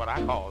 that's what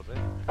I calls it.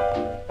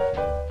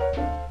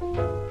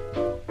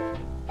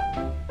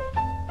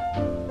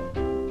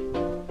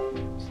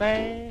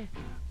 say,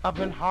 up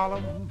in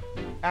Harlem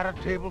at a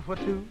table for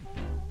two,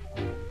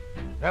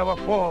 there were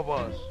four of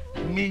us,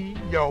 me,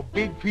 your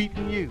big feet,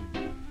 and you.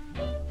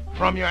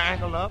 From your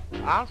ankle up,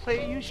 I'll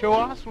say you sure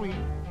are sweet.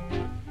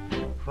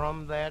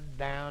 From there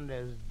down,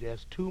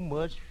 there's too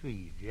much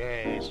feet.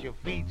 Yes, your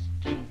feet's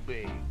too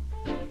big.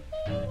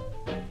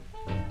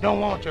 Don't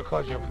want you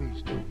 'cause your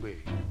feet's too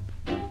big.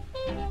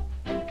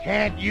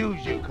 Can't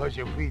use you 'cause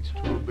your feet's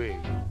too big.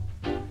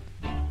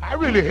 I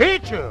really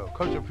hate you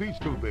 'cause your feet's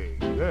too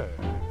big. Yeah.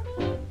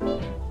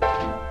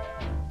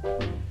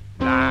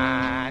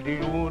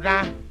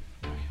 La-dee-doo-da.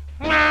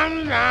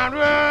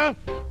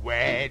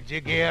 Where'd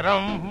you get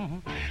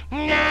 'em?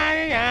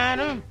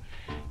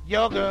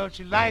 Your girl,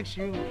 she likes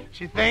you.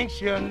 She thinks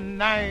you're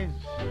nice.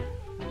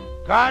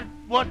 Got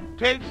what it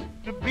takes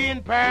to be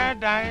in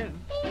paradise.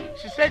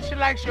 She said she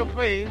likes your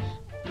face.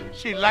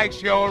 She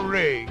likes your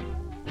rig.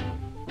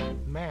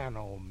 Man,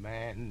 oh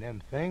man,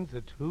 them things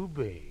are too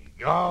big.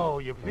 Oh,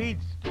 your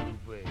feet's too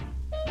big.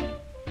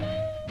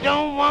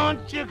 Don't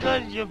want you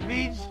 'cause your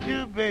feet's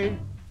too big.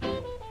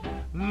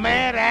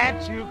 Mad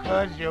at you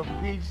 'cause your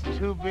feet's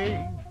too big.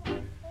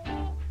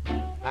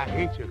 I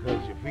hate you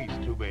 'cause your feet's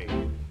too big.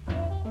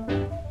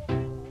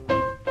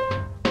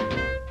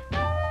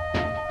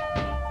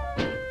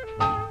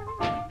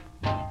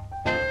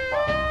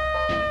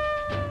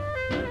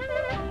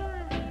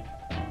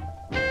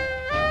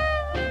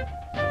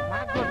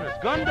 My goodness,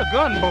 gun to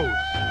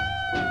gunboats.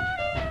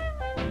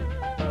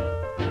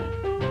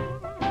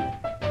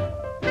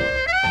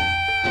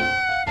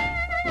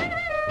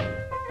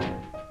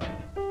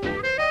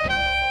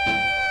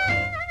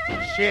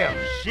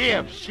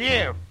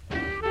 Shift.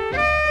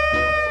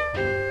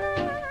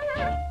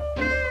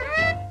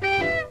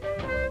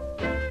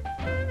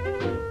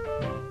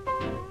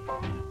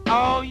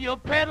 All your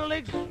pedal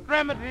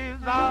extremities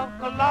are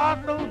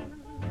colossal.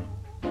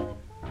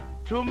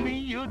 To me,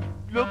 you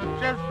look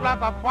just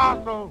like a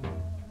fossil.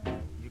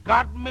 You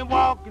got me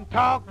walking,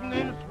 talking,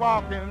 and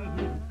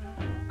walking,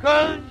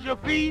 'cause your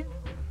feet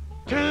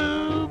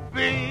too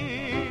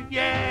big,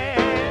 yeah.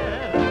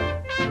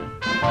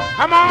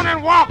 Come on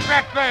and walk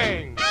that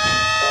thing.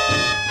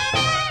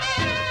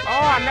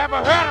 Oh, I never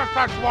heard of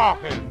such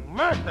walking.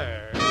 Mercy.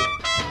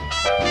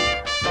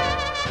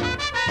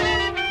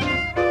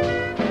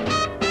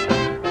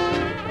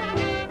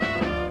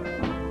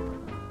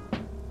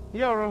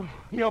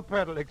 Your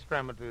pedal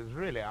extremities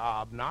really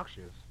are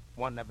obnoxious.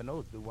 One never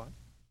knows, do one?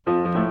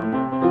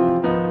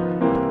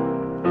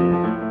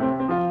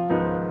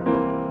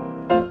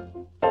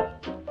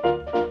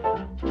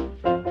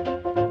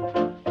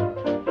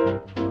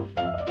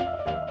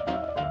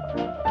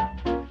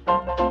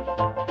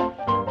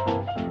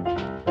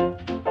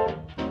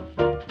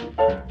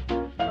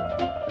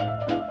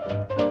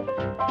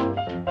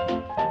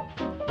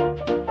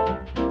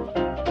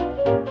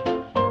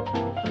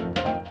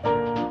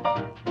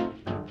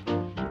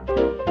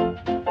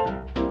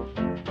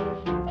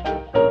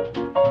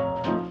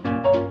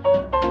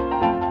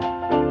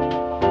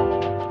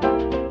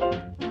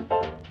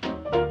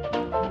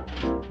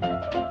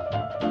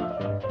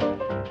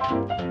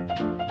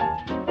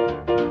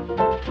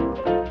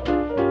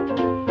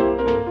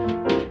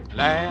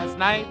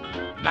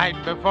 Night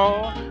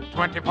before,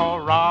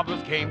 24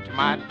 robbers came to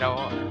my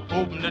door.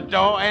 Opened the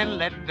door and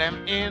let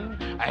them in.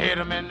 I hit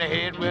them in the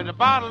head with a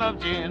bottle of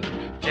gin.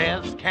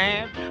 Just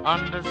can't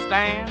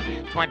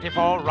understand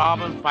 24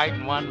 robbers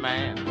fighting one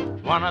man.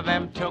 One of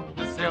them took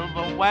the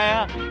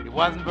silverware. It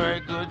wasn't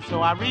very good,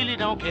 so I really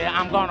don't care.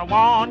 I'm gonna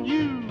warn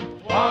you.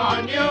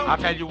 Warn you. I'll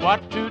tell you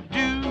what to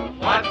do.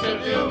 What to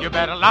do? You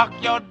better lock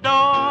your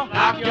door.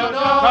 Lock your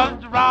door. 'Cause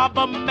the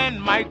robber men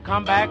might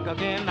come back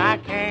again. I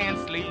can't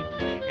sleep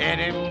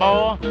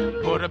anymore.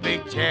 Put a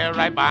big chair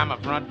right by my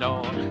front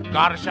door.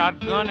 Got a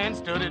shotgun and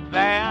stood it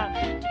there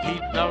to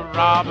keep the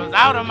robbers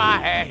out of my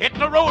hair. Hit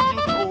the road,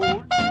 you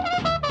fool.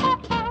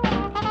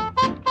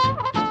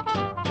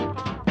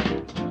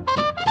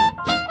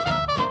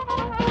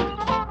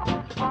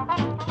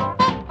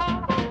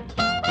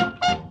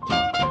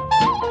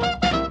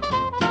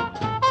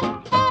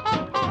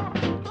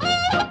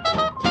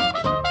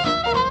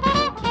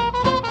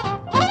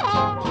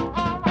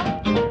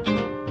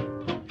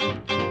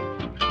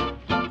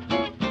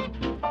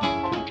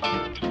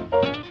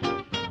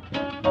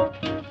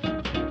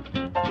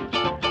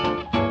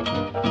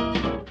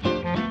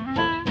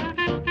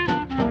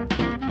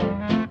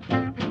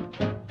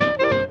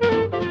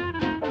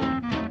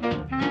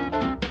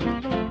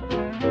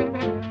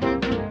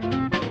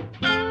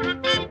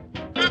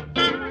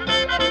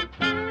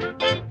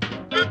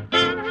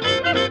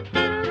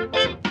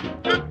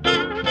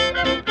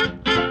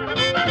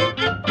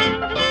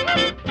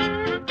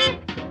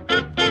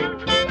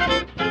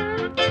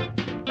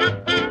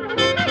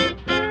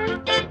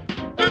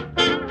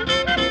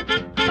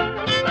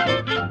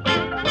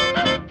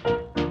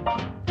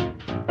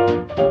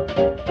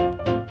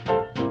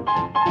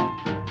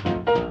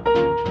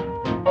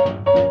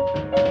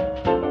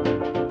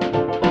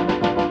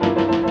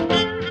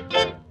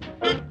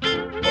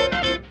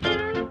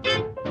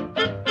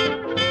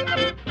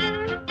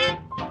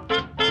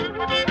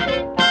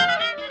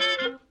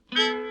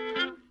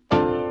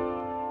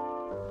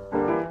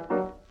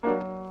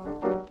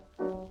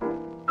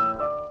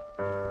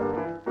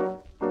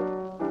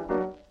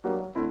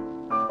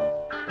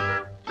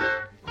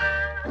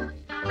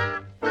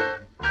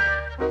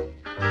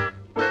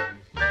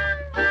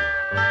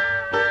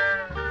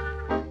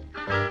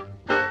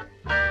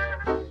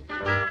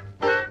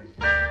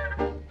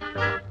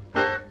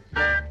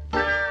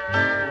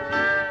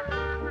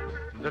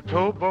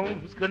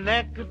 bones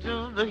connected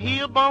to the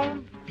heel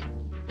bones.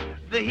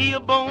 The heel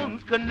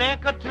bones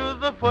connected to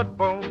the foot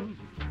bones.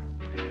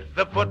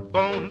 The foot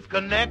bones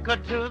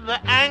connected to the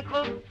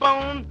ankle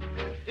bones.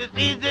 It's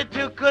easy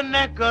to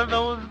connect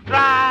those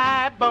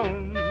dry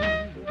bones.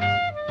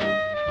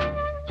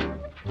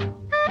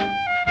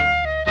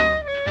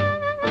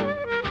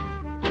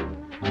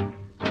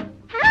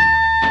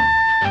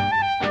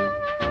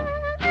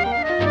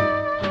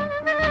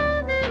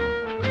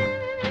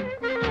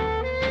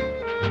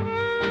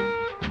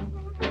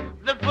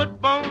 The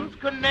foot bones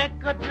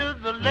connected to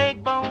the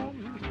leg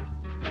bones.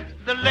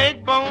 The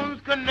leg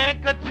bones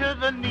connected to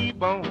the knee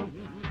bones.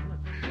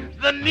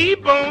 The knee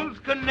bones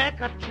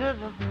connected to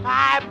the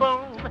thigh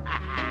bone.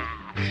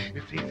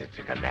 It's easy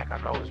to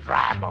connect those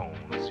dry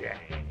bones, yeah.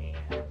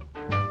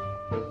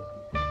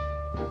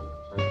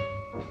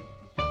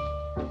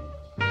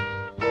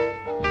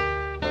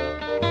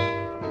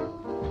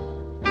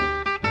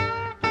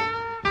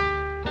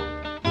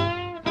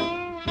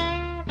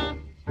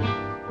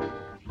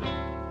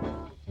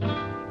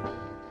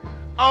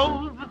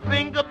 Oh, the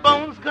finger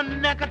bones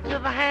connected to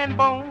the hand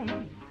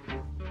bone.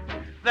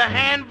 The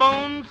hand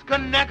bones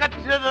connected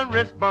to the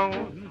wrist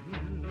bone.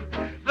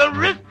 The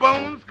wrist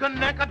bones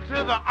connected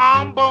to the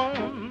arm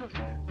bone.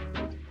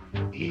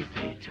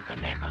 Easy to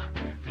connect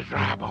the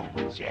dry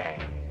bones, yeah.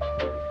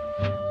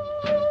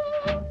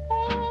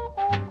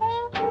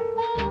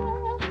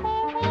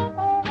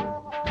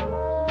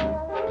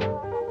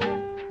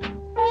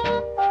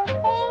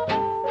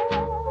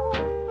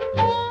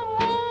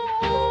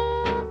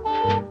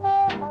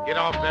 Get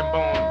off them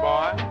bones,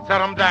 boy. Set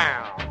them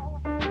down.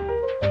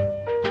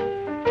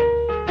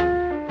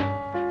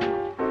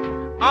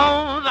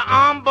 Oh, the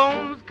arm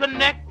bones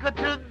connected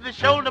to the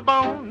shoulder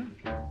bone.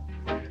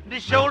 The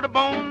shoulder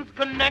bones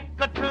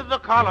connected to the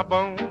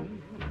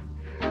collarbone.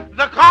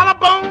 The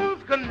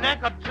collarbones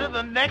connected to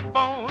the neck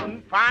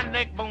bone. Fine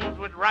neck bones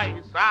with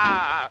rice.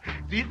 Ah,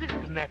 it's easy to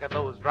connect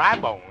those dry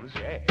bones,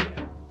 yeah.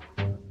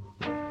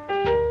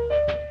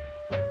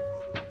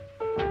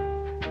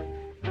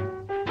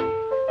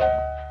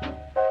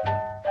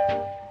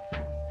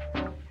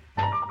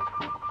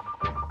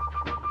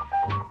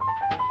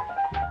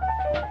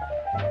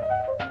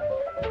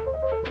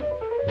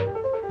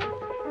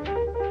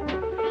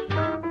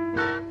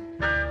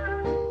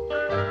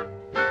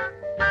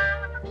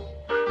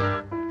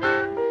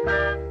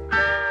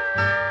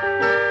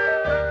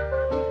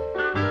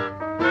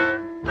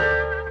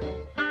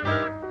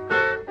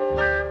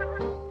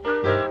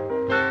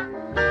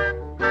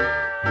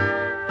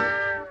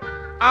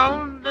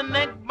 On the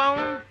neck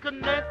bones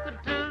connected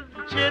to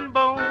the chin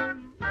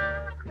bone.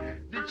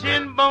 The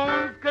chin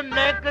bones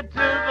connected to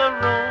the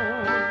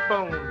nose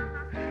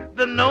bone.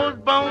 The nose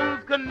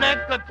bones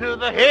connected to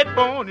the head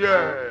bone,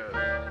 yeah.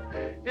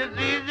 It's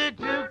easy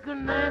to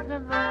connect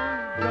those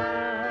dry bones.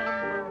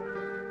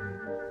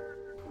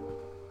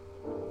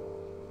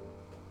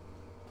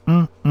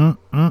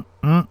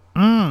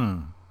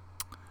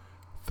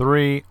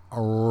 Three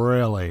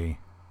really,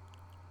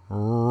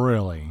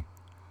 really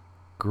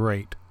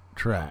great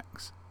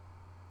tracks.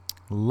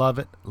 Love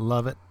it,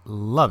 love it,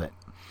 love it.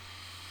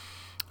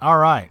 All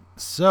right,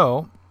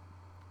 so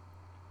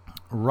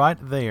right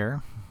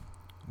there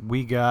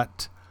we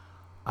got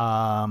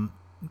Dry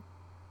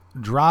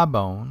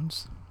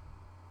Bones,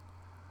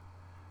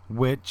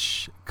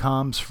 which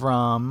comes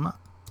from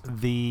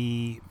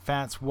the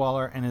Fats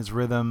Waller and his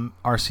Rhythm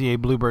RCA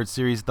Bluebird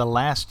series, the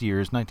last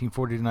years,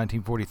 1940 to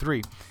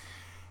 1943.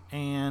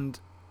 And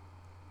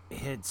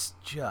it's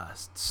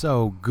just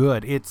so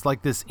good. It's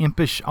like this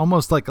impish,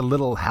 almost like a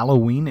little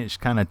Halloweenish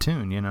kind of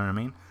tune, you know what I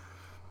mean?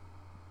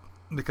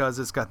 Because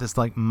it's got this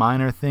like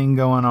minor thing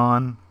going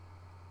on,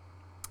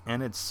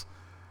 and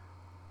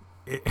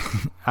I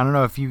don't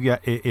know if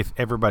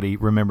everybody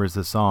remembers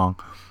the song,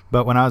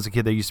 but when I was a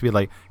kid, there used to be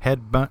like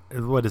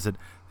what is it?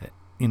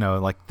 You know,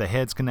 like the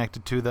head's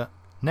connected to the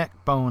neck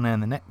bone,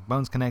 and the neck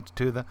bone's connected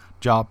to the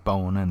jaw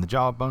bone, and the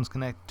jaw bone's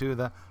connected to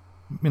the,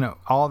 you know,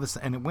 all this,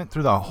 and it went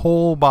through the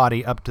whole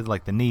body up to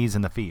like the knees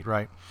and the feet,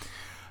 right?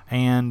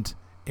 And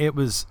it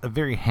was a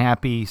very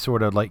happy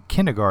sort of like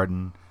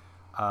kindergarten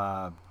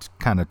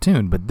kind of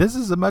tune, but this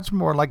is a much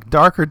more like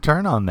darker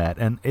turn on that,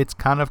 and it's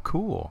kind of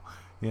cool,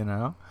 you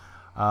know.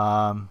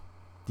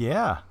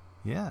 Yeah,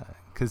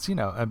 because you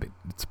know,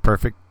 it's a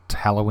perfect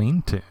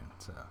Halloween tune,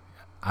 so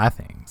I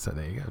think so.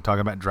 There you go,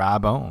 talking about dry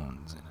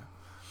bones, you know,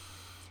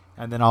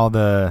 and then all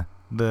the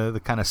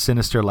kind of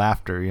sinister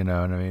laughter, you know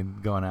what I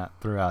mean, going out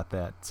throughout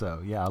that.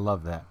 So yeah, I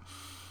love that.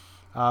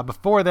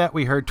 Before that,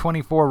 we heard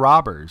 24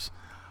 Robbers,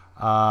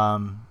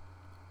 and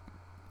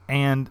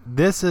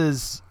this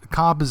is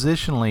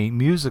compositionally,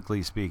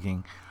 musically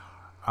speaking,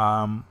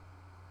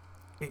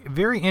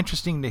 very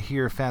interesting to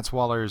hear Fats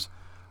Waller's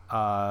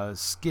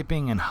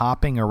skipping and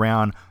hopping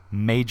around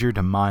major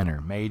to minor,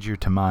 major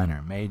to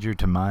minor, major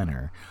to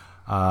minor,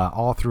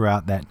 all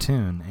throughout that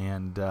tune,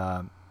 and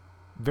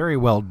very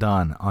well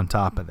done on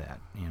top of that,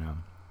 you know.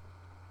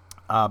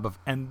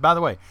 And by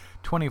the way,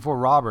 24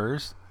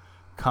 Robbers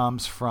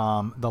comes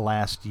from the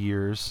last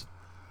year's,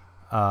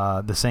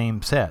 the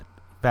same set,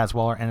 Fats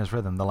Waller and His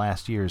Rhythm, The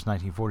Last Years,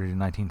 1940 to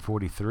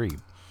 1943,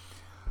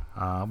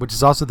 which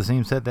is also the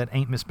same set that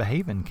Ain't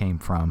Misbehavin' came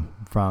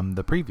from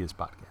the previous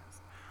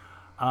podcast.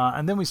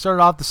 And then we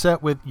started off the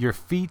set with Your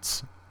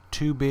Feet's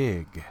Too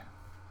Big,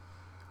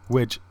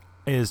 which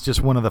is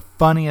just one of the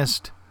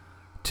funniest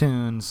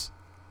tunes,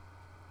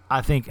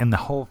 I think, in the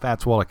whole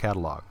Fats Waller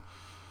catalog.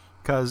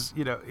 Because,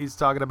 he's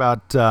talking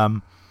about,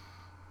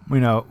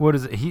 what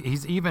is it?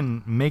 He's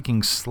even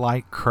making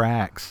slight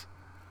cracks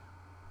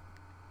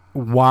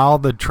while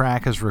the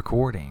track is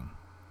recording.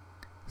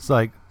 It's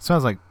like,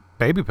 sounds like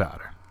baby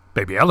powder,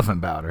 baby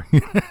elephant powder.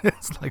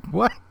 It's like,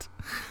 what?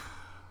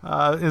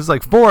 It's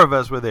like 4 of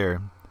us were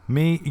there.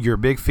 Me, your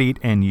big feet,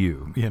 and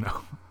you,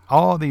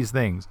 all these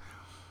things.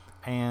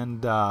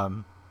 And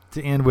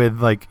to end with,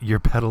 like, your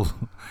pedal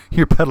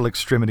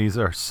extremities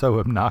are so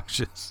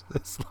obnoxious.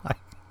 It's like,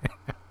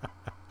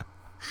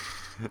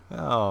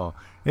 oh,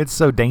 it's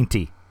so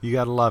dainty. You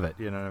got to love it.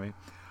 You know what I mean?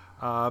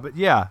 But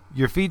yeah,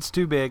 Your Feet's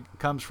Too Big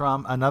comes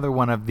from another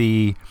one of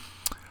the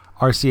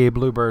RCA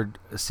Bluebird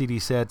CD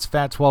sets,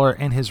 Fats Waller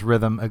and His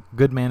Rhythm, A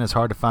Good Man Is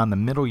Hard to Find, The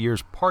Middle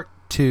Years, Part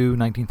 2,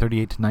 1938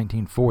 to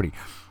 1940.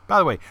 By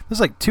the way, there's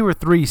like 2 or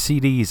 3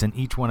 CDs in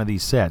each one of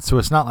these sets, so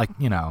it's not like,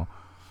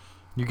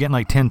 you're getting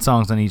like 10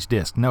 songs on each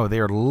disc. No, they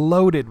are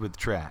loaded with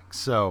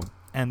tracks,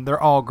 and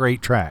they're all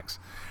great tracks.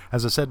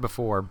 As I said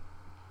before,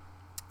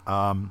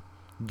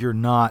 you're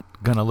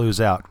not going to lose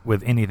out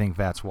with anything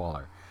Fats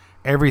Waller.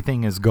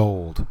 Everything is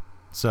gold.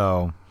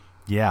 So,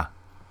 yeah,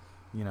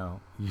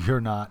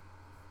 you're not.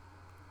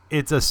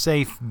 It's a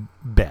safe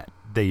bet.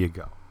 There you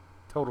go.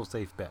 Total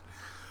safe bet.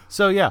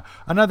 So, yeah,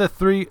 another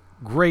 3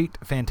 great,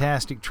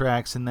 fantastic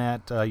tracks in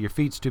that. Your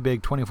Feet's Too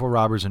Big, 24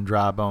 Robbers, and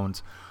Dry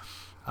Bones.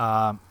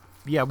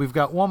 Yeah, we've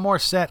got one more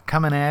set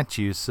coming at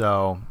you,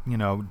 so,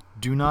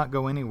 do not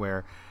go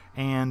anywhere.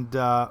 And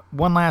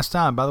one last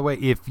time, by the way,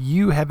 if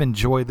you have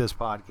enjoyed this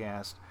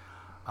podcast,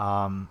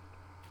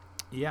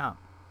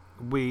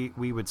 we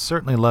would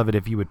certainly love it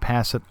if you would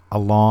pass it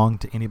along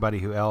to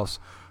anybody else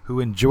who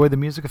enjoy the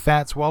music of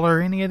Fats Waller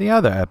or any of the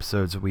other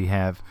episodes that we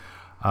have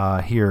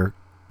here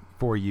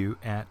for you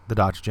at the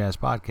Dr. Jazz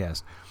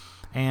Podcast.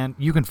 And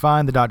you can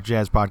find the Dr.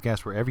 Jazz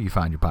Podcast wherever you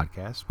find your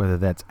podcast, whether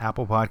that's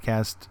Apple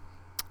Podcast,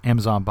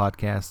 Amazon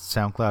Podcasts,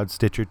 SoundCloud,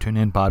 Stitcher,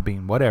 TuneIn,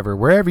 Podbean, whatever.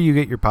 Wherever you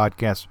get your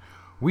podcasts,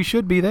 we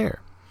should be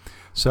there.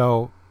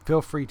 So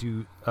feel free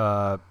to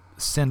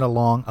send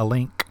along a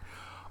link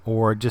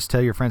or just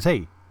tell your friends,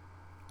 hey,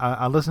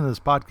 I listen to this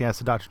podcast,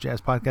 the Dr.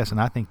 Jazz Podcast, and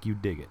I think you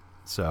dig it.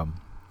 So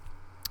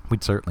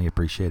we'd certainly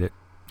appreciate it,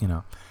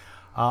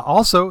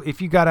 Also,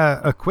 if you got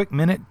a quick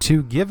minute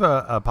to give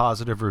a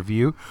positive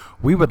review,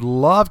 we would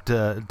love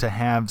to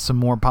have some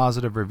more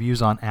positive reviews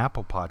on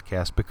Apple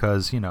Podcasts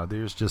because,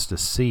 there's just a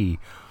sea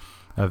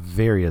of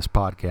various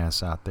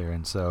podcasts out there.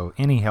 And so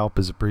any help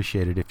is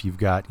appreciated. If you've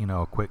got,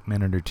 a quick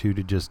minute or two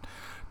to just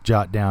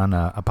jot down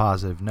a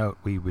positive note,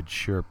 we would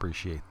sure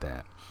appreciate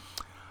that.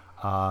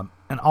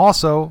 And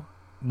also,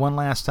 one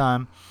last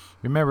time,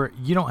 remember,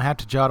 you don't have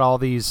to jot all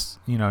these,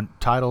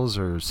 titles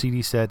or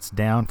CD sets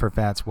down for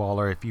Fats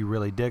Waller if you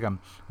really dig them.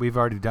 We've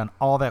already done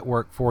all that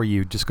work for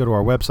you. Just go to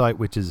our website,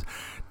 which is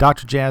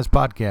Dr. Jazz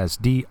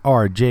Podcast,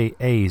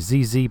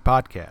 DRJAZZ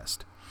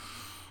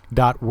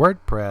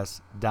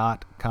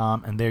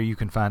Podcast.wordpress.com, and there you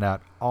can find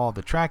out all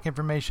the track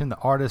information, the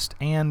artist,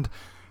 and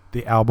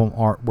the album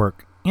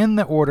artwork in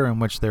the order in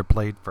which they're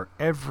played for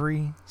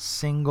every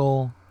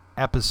single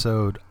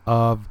episode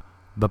of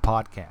the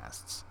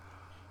podcasts.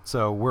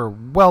 So we're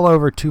well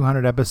over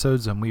 200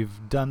 episodes, and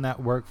we've done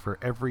that work for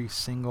every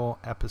single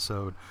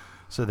episode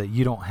so that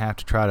you don't have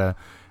to try to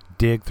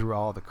dig through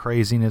all the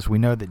craziness. We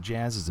know that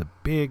jazz is a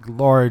big,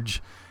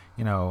 large,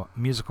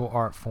 musical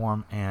art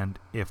form, and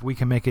if we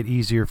can make it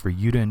easier for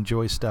you to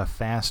enjoy stuff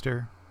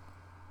faster,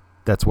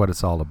 that's what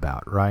it's all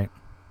about, right?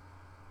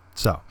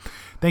 So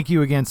thank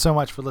you again so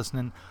much for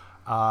listening.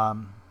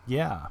 And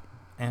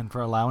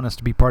for allowing us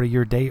to be part of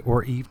your day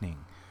or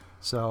evening.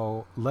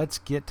 So let's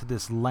get to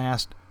this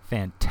last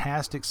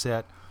fantastic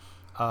set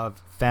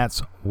of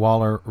Fats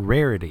Waller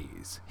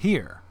Rarities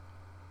here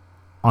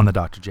on the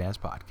Dr. Jazz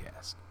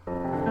Podcast.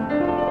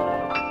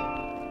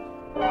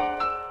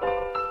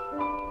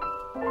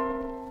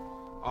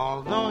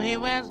 Although he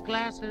wears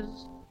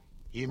glasses,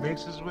 he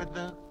mixes with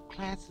the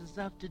classes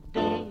of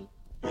today.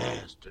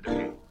 Yes,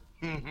 today.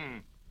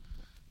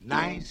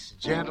 Nice,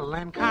 gentle,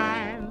 and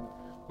kind.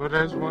 But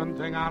there's one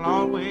thing I'll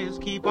always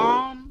keep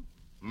on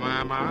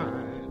my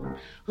mind.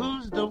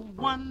 Who's the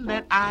one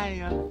that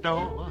I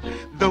adore,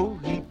 though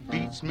he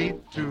beats me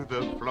to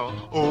the floor?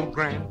 Old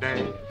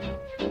granddad,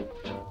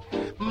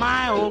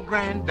 my old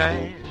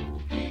granddad.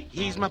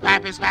 He's my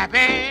pappy's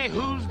pappy.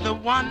 Who's the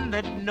one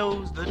that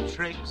knows the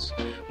tricks?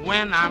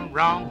 When I'm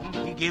wrong,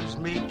 he gives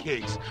me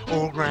kicks.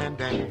 Old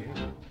granddad,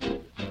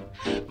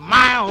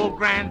 my old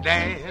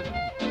granddad.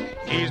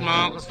 He's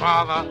my uncle's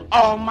father,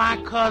 all my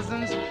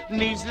cousins,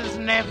 nieces,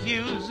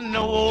 nephews,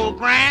 no old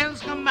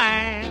grand's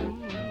command.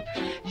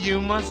 You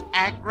must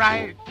act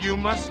right, you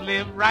must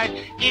live right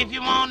if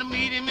you want to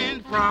meet him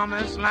in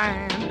promised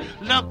land.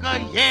 Look,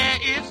 yeah,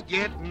 it's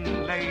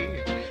getting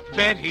late.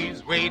 Bet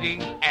he's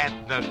waiting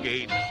at the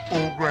gate.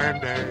 Oh,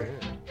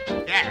 granddad,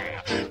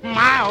 yeah,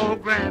 my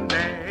old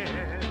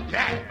granddad,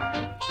 yeah.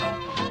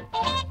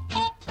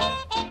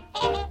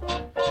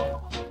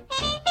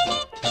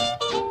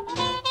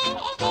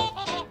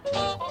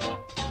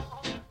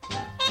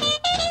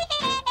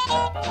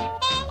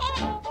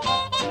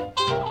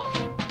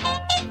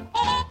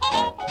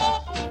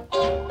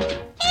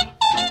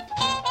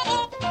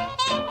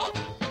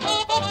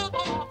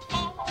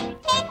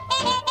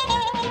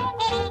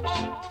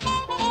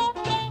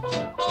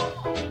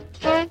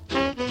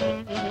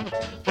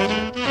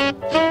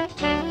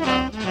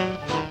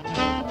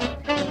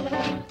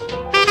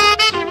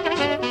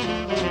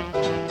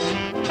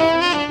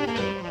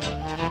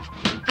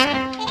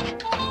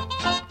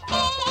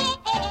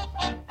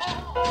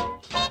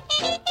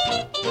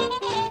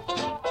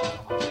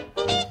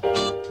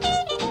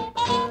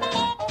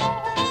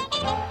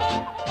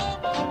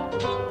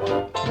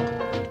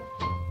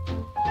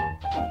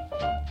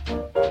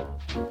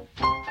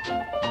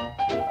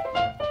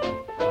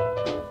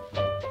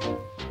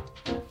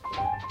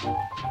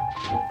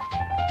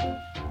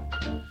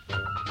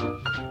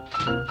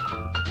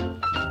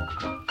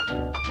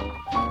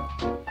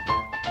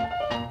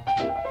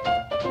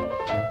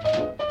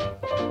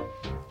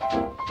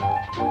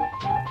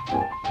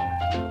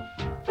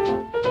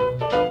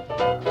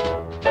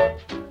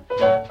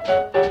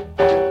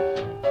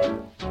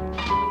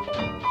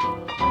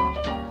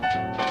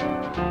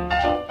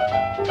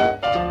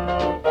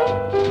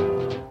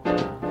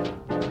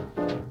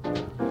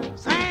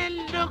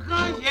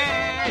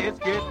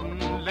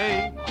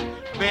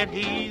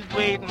 He's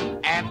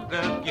waiting at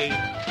the gate.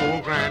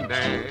 Oh,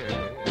 granddad,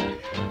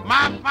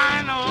 my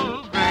fine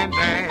old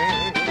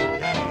granddad.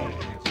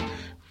 Yes,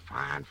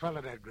 fine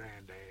fella, that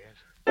granddad.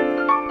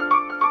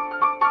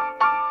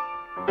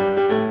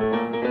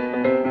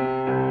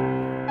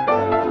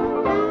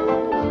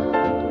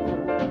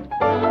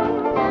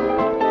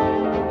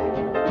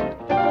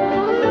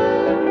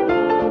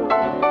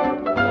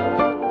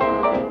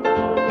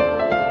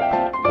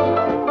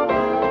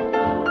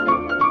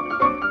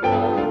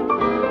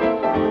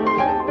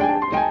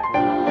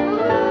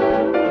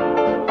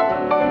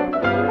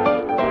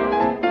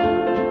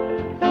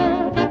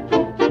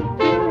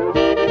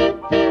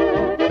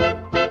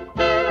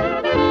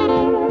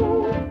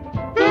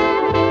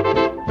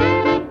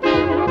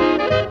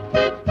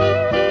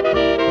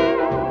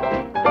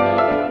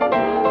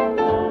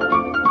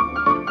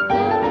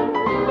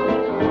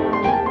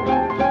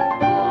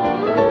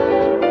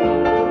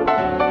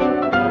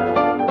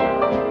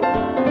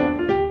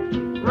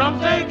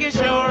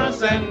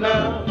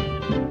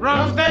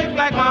 Rump steak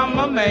like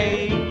mama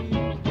made,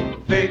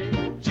 thick,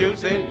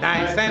 juicy,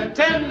 nice and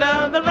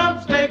tender, the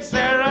rump steak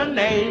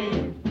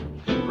serenade.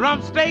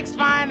 Rump steak's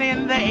fine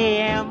in the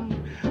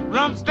AM,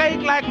 rump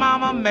steak like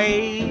mama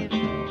made,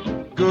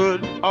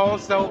 good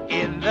also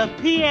in the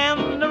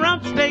PM, the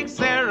rump steak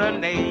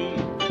serenade.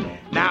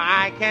 Now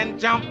I can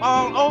jump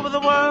all over the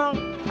world,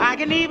 I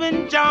can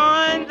even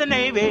join the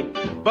Navy,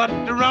 but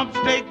the rump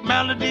steak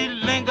melody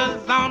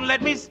lingers on,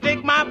 let me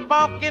stick my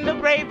fork in the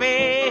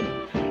gravy.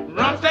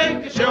 Rump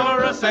steak is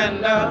sure a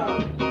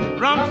sender,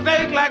 rump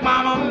steak like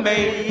mama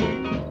made,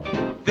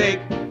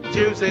 thick,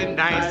 juicy,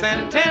 nice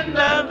and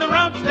tender, the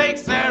rump steak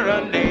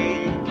serenade.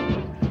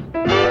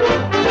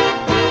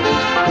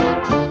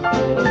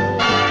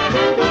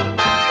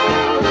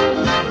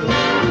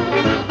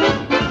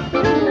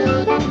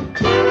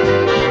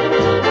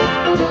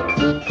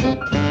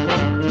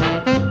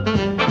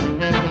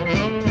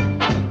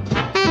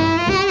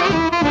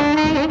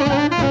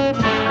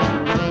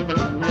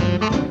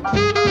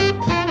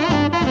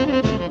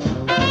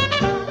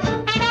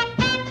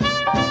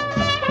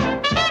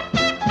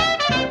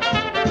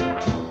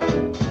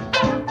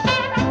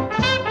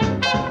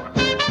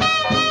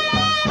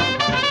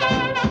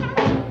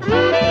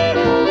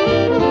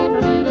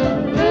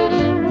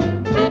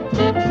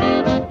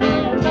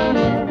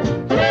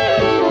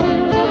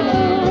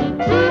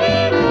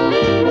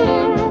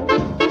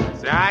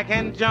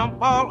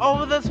 Jump all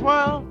over this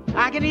world,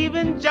 I can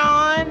even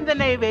join the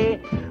Navy,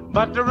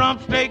 but the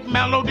rump steak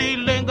melody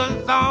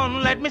lingers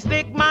on, let me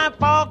stick my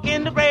fork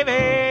in the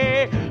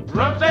gravy.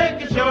 Rump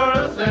steak is sure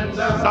a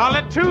sender,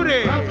 solid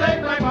tootie, rump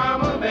steak like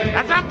mama made,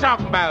 that's what I'm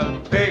talking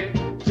about, thick,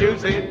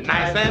 juicy,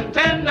 nice and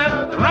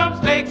tender, the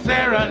rump steak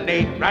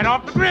serenade, right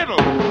off the griddle.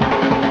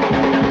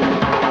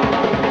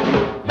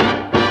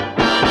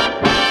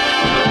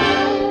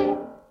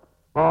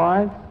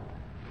 Boys,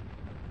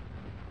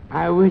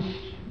 I wish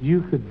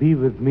you could be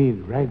with me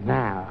right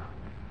now.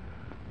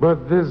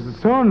 But this is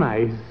so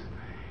nice,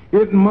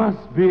 it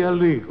must be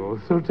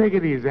illegal. So take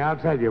it easy, I'll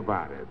tell you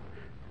about it.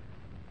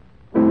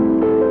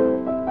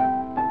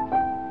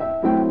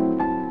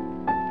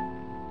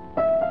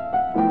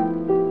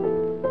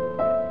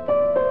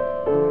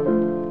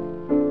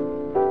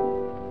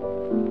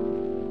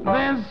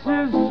 This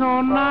is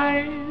so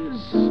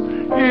nice,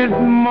 it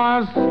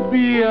must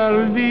be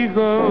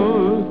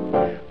illegal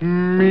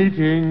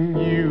meeting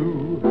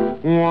you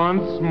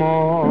once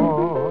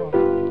more.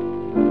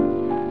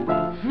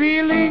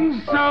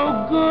 Feeling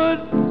so good,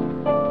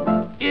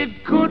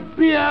 it could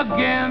be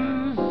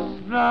against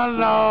the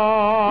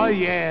law.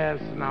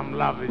 Yes, and I'm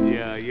loving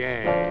you,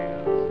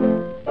 yes.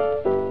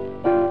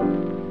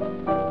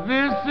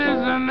 This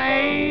is an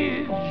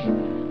age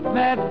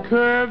that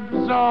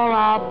curbs all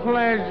our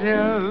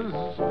pleasures.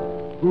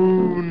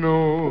 Who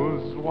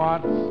knows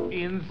what's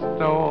in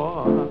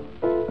store?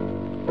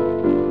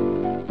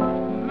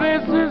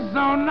 This is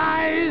so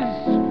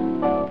nice,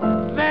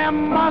 there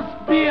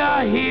must be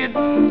a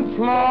hidden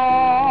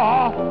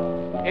flaw.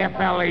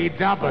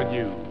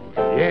 F-L-A-W,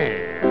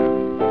 yeah.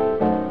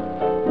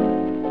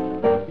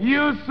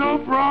 You're so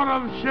broad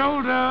of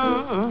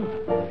shoulder,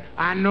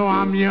 I know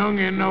I'm young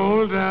and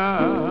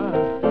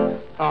older.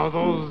 All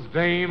those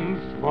dames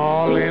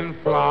fall in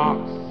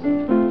flocks.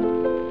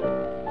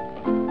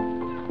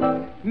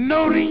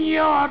 Noting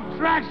your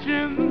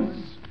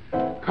attractions,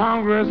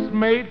 Congress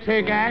may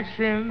take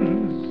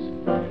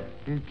actions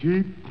and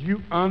keep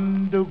you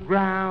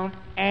underground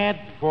at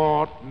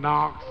Fort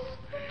Knox.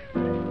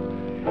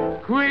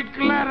 Quick,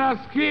 let us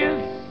kiss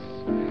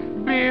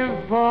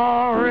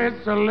before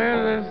it's a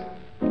latest.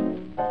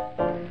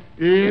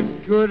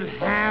 It could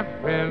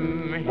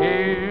happen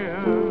here.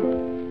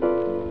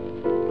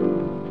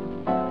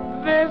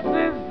 This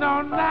is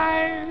so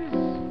nice,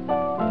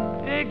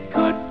 it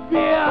could be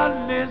a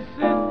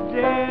illicit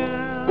deal.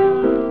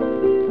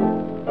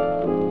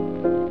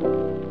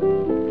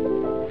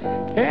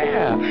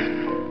 Yeah.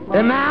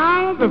 And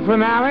now, the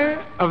finale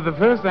of the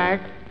first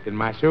act in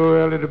my show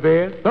Early to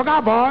Bed. Look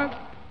out, boys.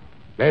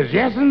 There's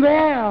yes and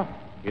there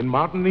in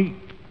Martinique.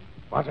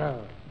 Watch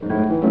out.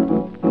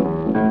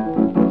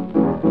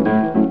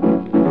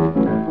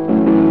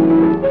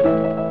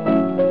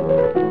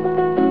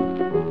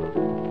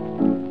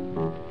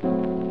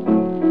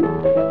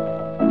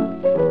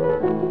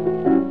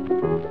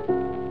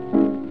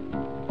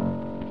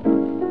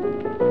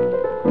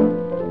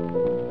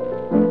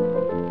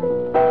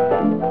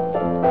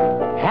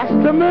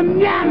 Hasta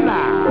mañana.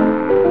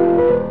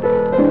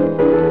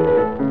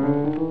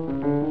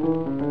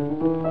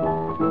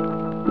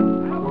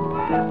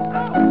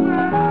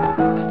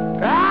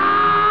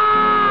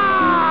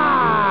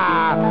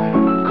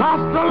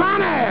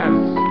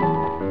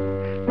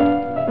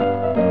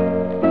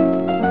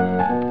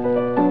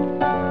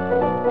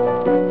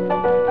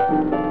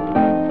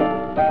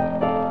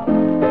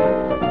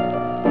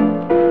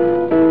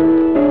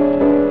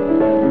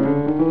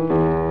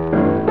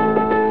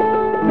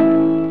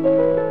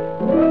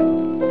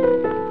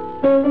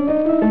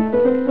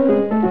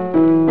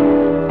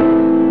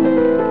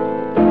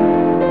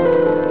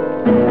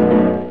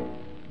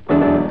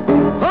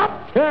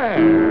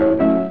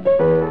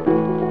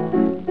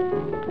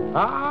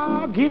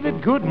 Give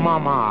it good,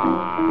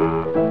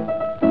 mama.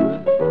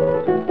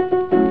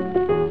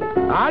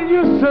 All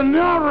you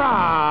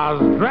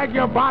senoras, drag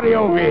your body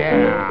over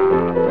here.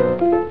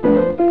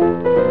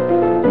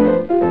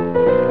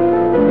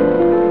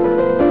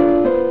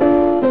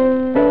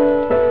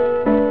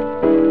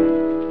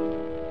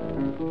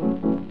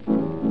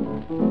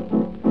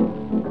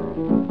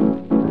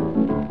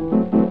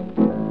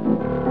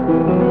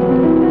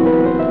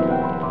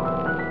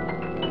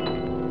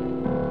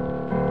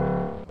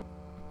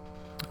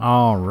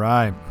 All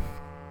right.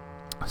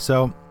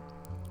 So,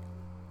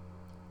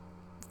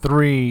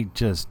 3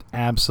 just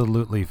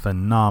absolutely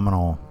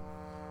phenomenal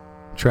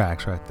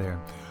tracks right there.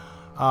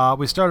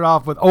 We started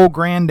off with Old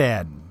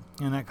Granddad,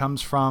 and that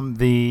comes from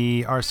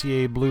the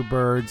RCA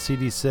Bluebird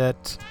CD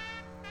set,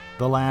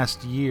 The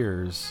Last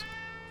Years,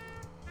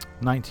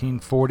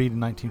 1940 to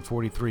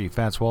 1943,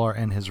 Fats Waller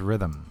and His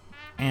Rhythm.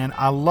 And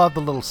I love the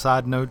little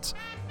side notes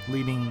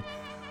leading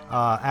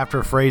after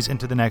a phrase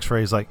into the next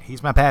phrase, like,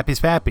 he's my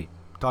pappy's pappy.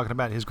 Talking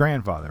about his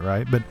grandfather,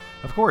 right? But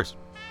of course,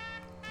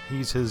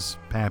 he's his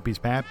pappy's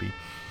pappy.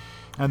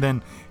 And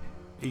then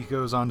he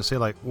goes on to say,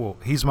 like, well,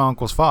 he's my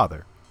uncle's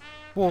father.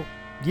 Well,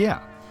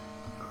 yeah.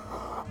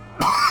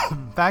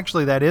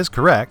 Factually, that is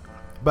correct,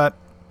 but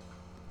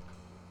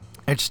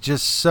it's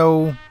just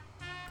so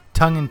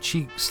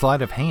tongue-in-cheek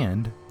sleight of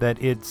hand that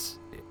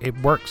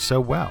it works so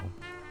well.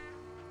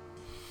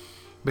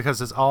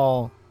 Because it's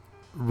all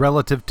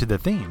relative to the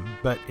theme,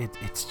 but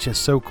it's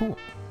just so cool.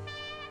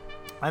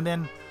 And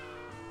then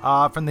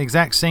from the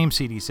exact same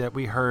CD set,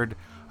 we heard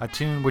a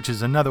tune which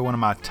is another one of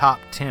my top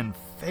 10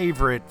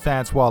 favorite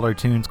Fats Waller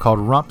tunes called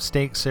Rump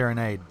Steak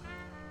Serenade.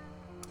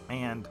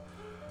 And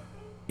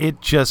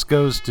it just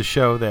goes to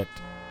show that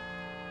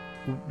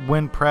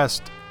when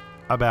pressed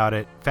about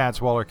it,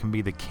 Fats Waller can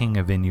be the king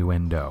of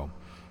innuendo.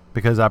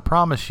 Because I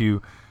promise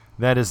you,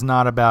 that is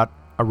not about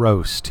a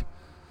roast.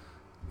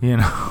 You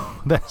know,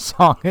 that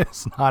song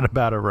is not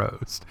about a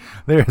roast.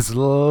 There's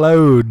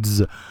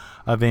loads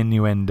of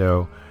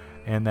innuendo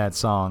in that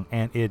song,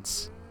 and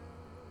it's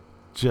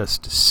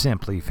just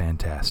simply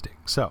fantastic.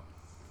 So,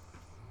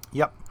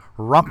 yep,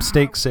 Rump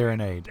Steak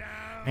Serenade,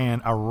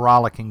 and a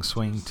rollicking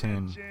swing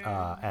tune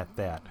at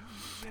that.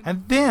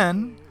 And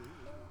then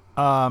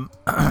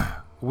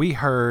we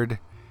heard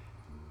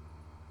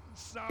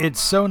It's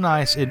So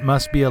Nice It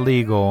Must Be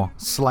Illegal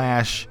 /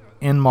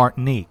 In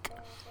Martinique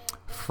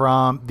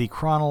from the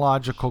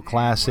chronological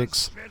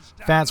classics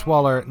Fats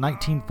Waller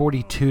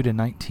 1942 to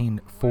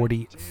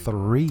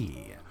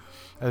 1943.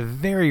 A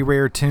very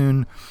rare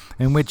tune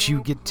in which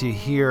you get to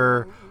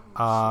hear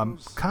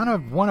kind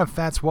of one of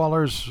Fats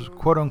Waller's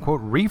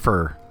quote-unquote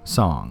reefer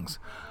songs.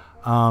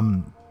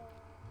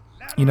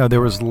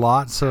 There was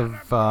lots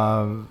of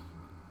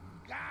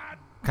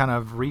kind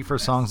of reefer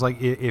songs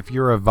like If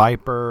You're a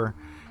Viper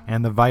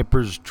and The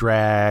Viper's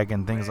Drag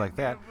and things like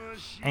that.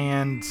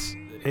 And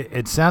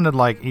it sounded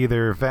like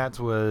either Fats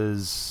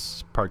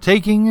was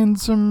partaking in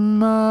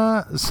some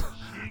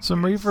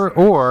reefer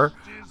or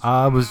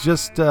was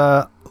just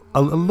a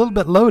little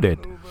bit loaded,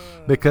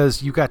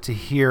 because you got to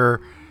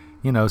hear,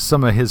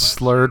 some of his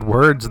slurred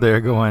words there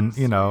going,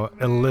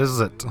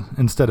 illicit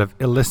instead of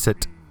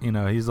illicit.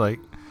 He's like,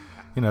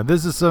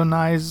 this is so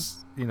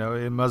nice,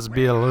 it must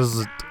be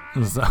illicit.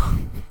 So,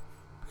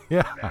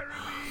 yeah.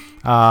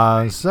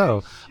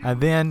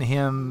 And then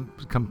him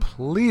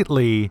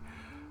completely,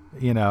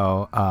 in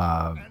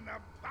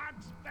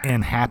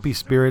happy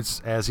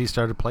spirits as he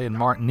started playing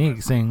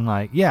Martinique, saying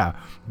like, yeah,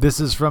 this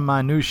is from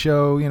my new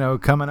show,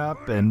 coming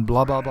up, and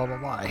blah, blah, blah, blah,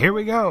 blah. Here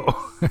we go.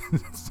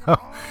 So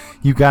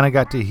you kind of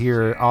got to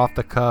hear off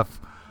the cuff,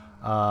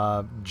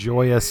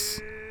 joyous,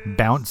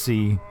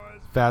 bouncy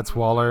Fats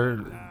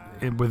Waller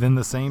within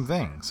the same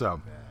thing.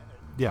 So,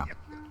 yeah.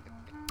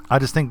 I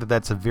just think that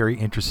that's a very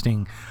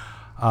interesting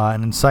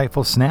and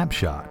insightful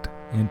snapshot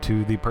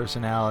into the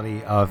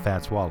personality of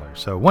Fats Waller.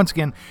 So once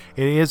again,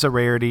 it is a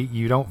rarity.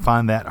 You don't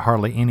find that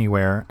hardly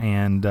anywhere,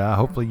 and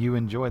hopefully you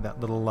enjoy that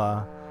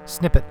little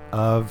snippet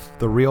of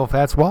the real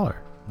Fats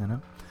Waller.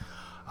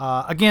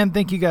 Again,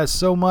 thank you guys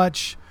so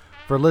much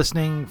for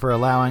listening, for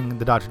allowing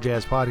the Dr.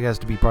 Jazz Podcast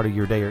to be part of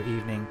your day or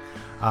evening.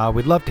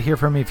 We'd love to hear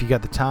from you if you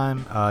got the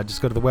time.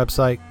 Just go to the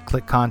website,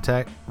 click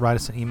contact, write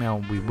us an email,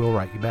 and we will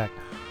write you back.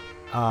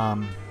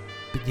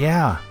 But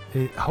yeah,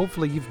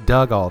 hopefully you've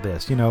dug all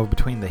this,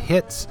 between the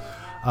hits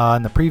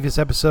in the previous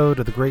episode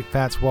of the Great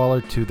Fats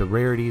Waller to the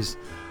rarities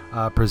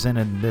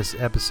presented in this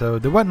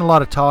episode. There wasn't a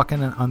lot of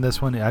talking on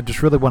this one. I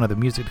just really wanted the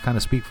music to kind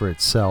of speak for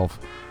itself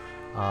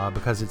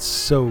because it's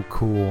so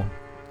cool.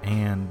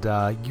 And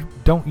you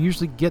don't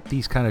usually get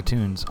these kind of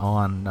tunes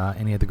on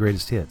any of the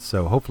greatest hits.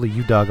 So hopefully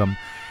you dug them,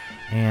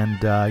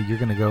 and you're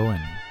going to go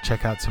and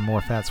check out some more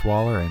Fats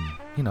Waller and,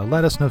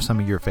 let us know some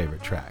of your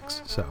favorite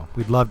tracks. So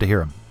we'd love to hear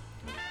them.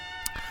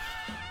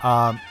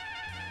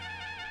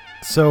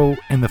 So,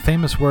 in the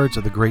famous words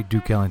of the great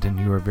Duke Ellington,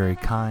 you are very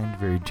kind,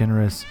 very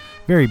generous,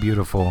 very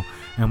beautiful,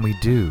 and we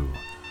do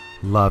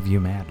love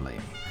you madly.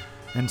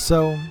 And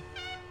so,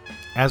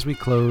 as we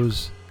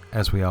close,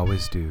 as we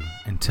always do,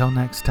 until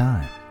next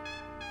time,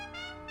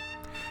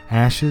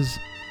 ashes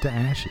to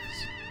ashes,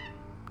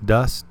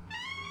 dust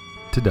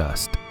to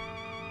dust.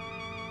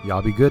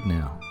 Y'all be good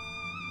now,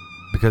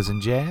 because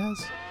in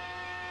jazz,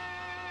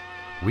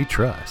 we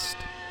trust.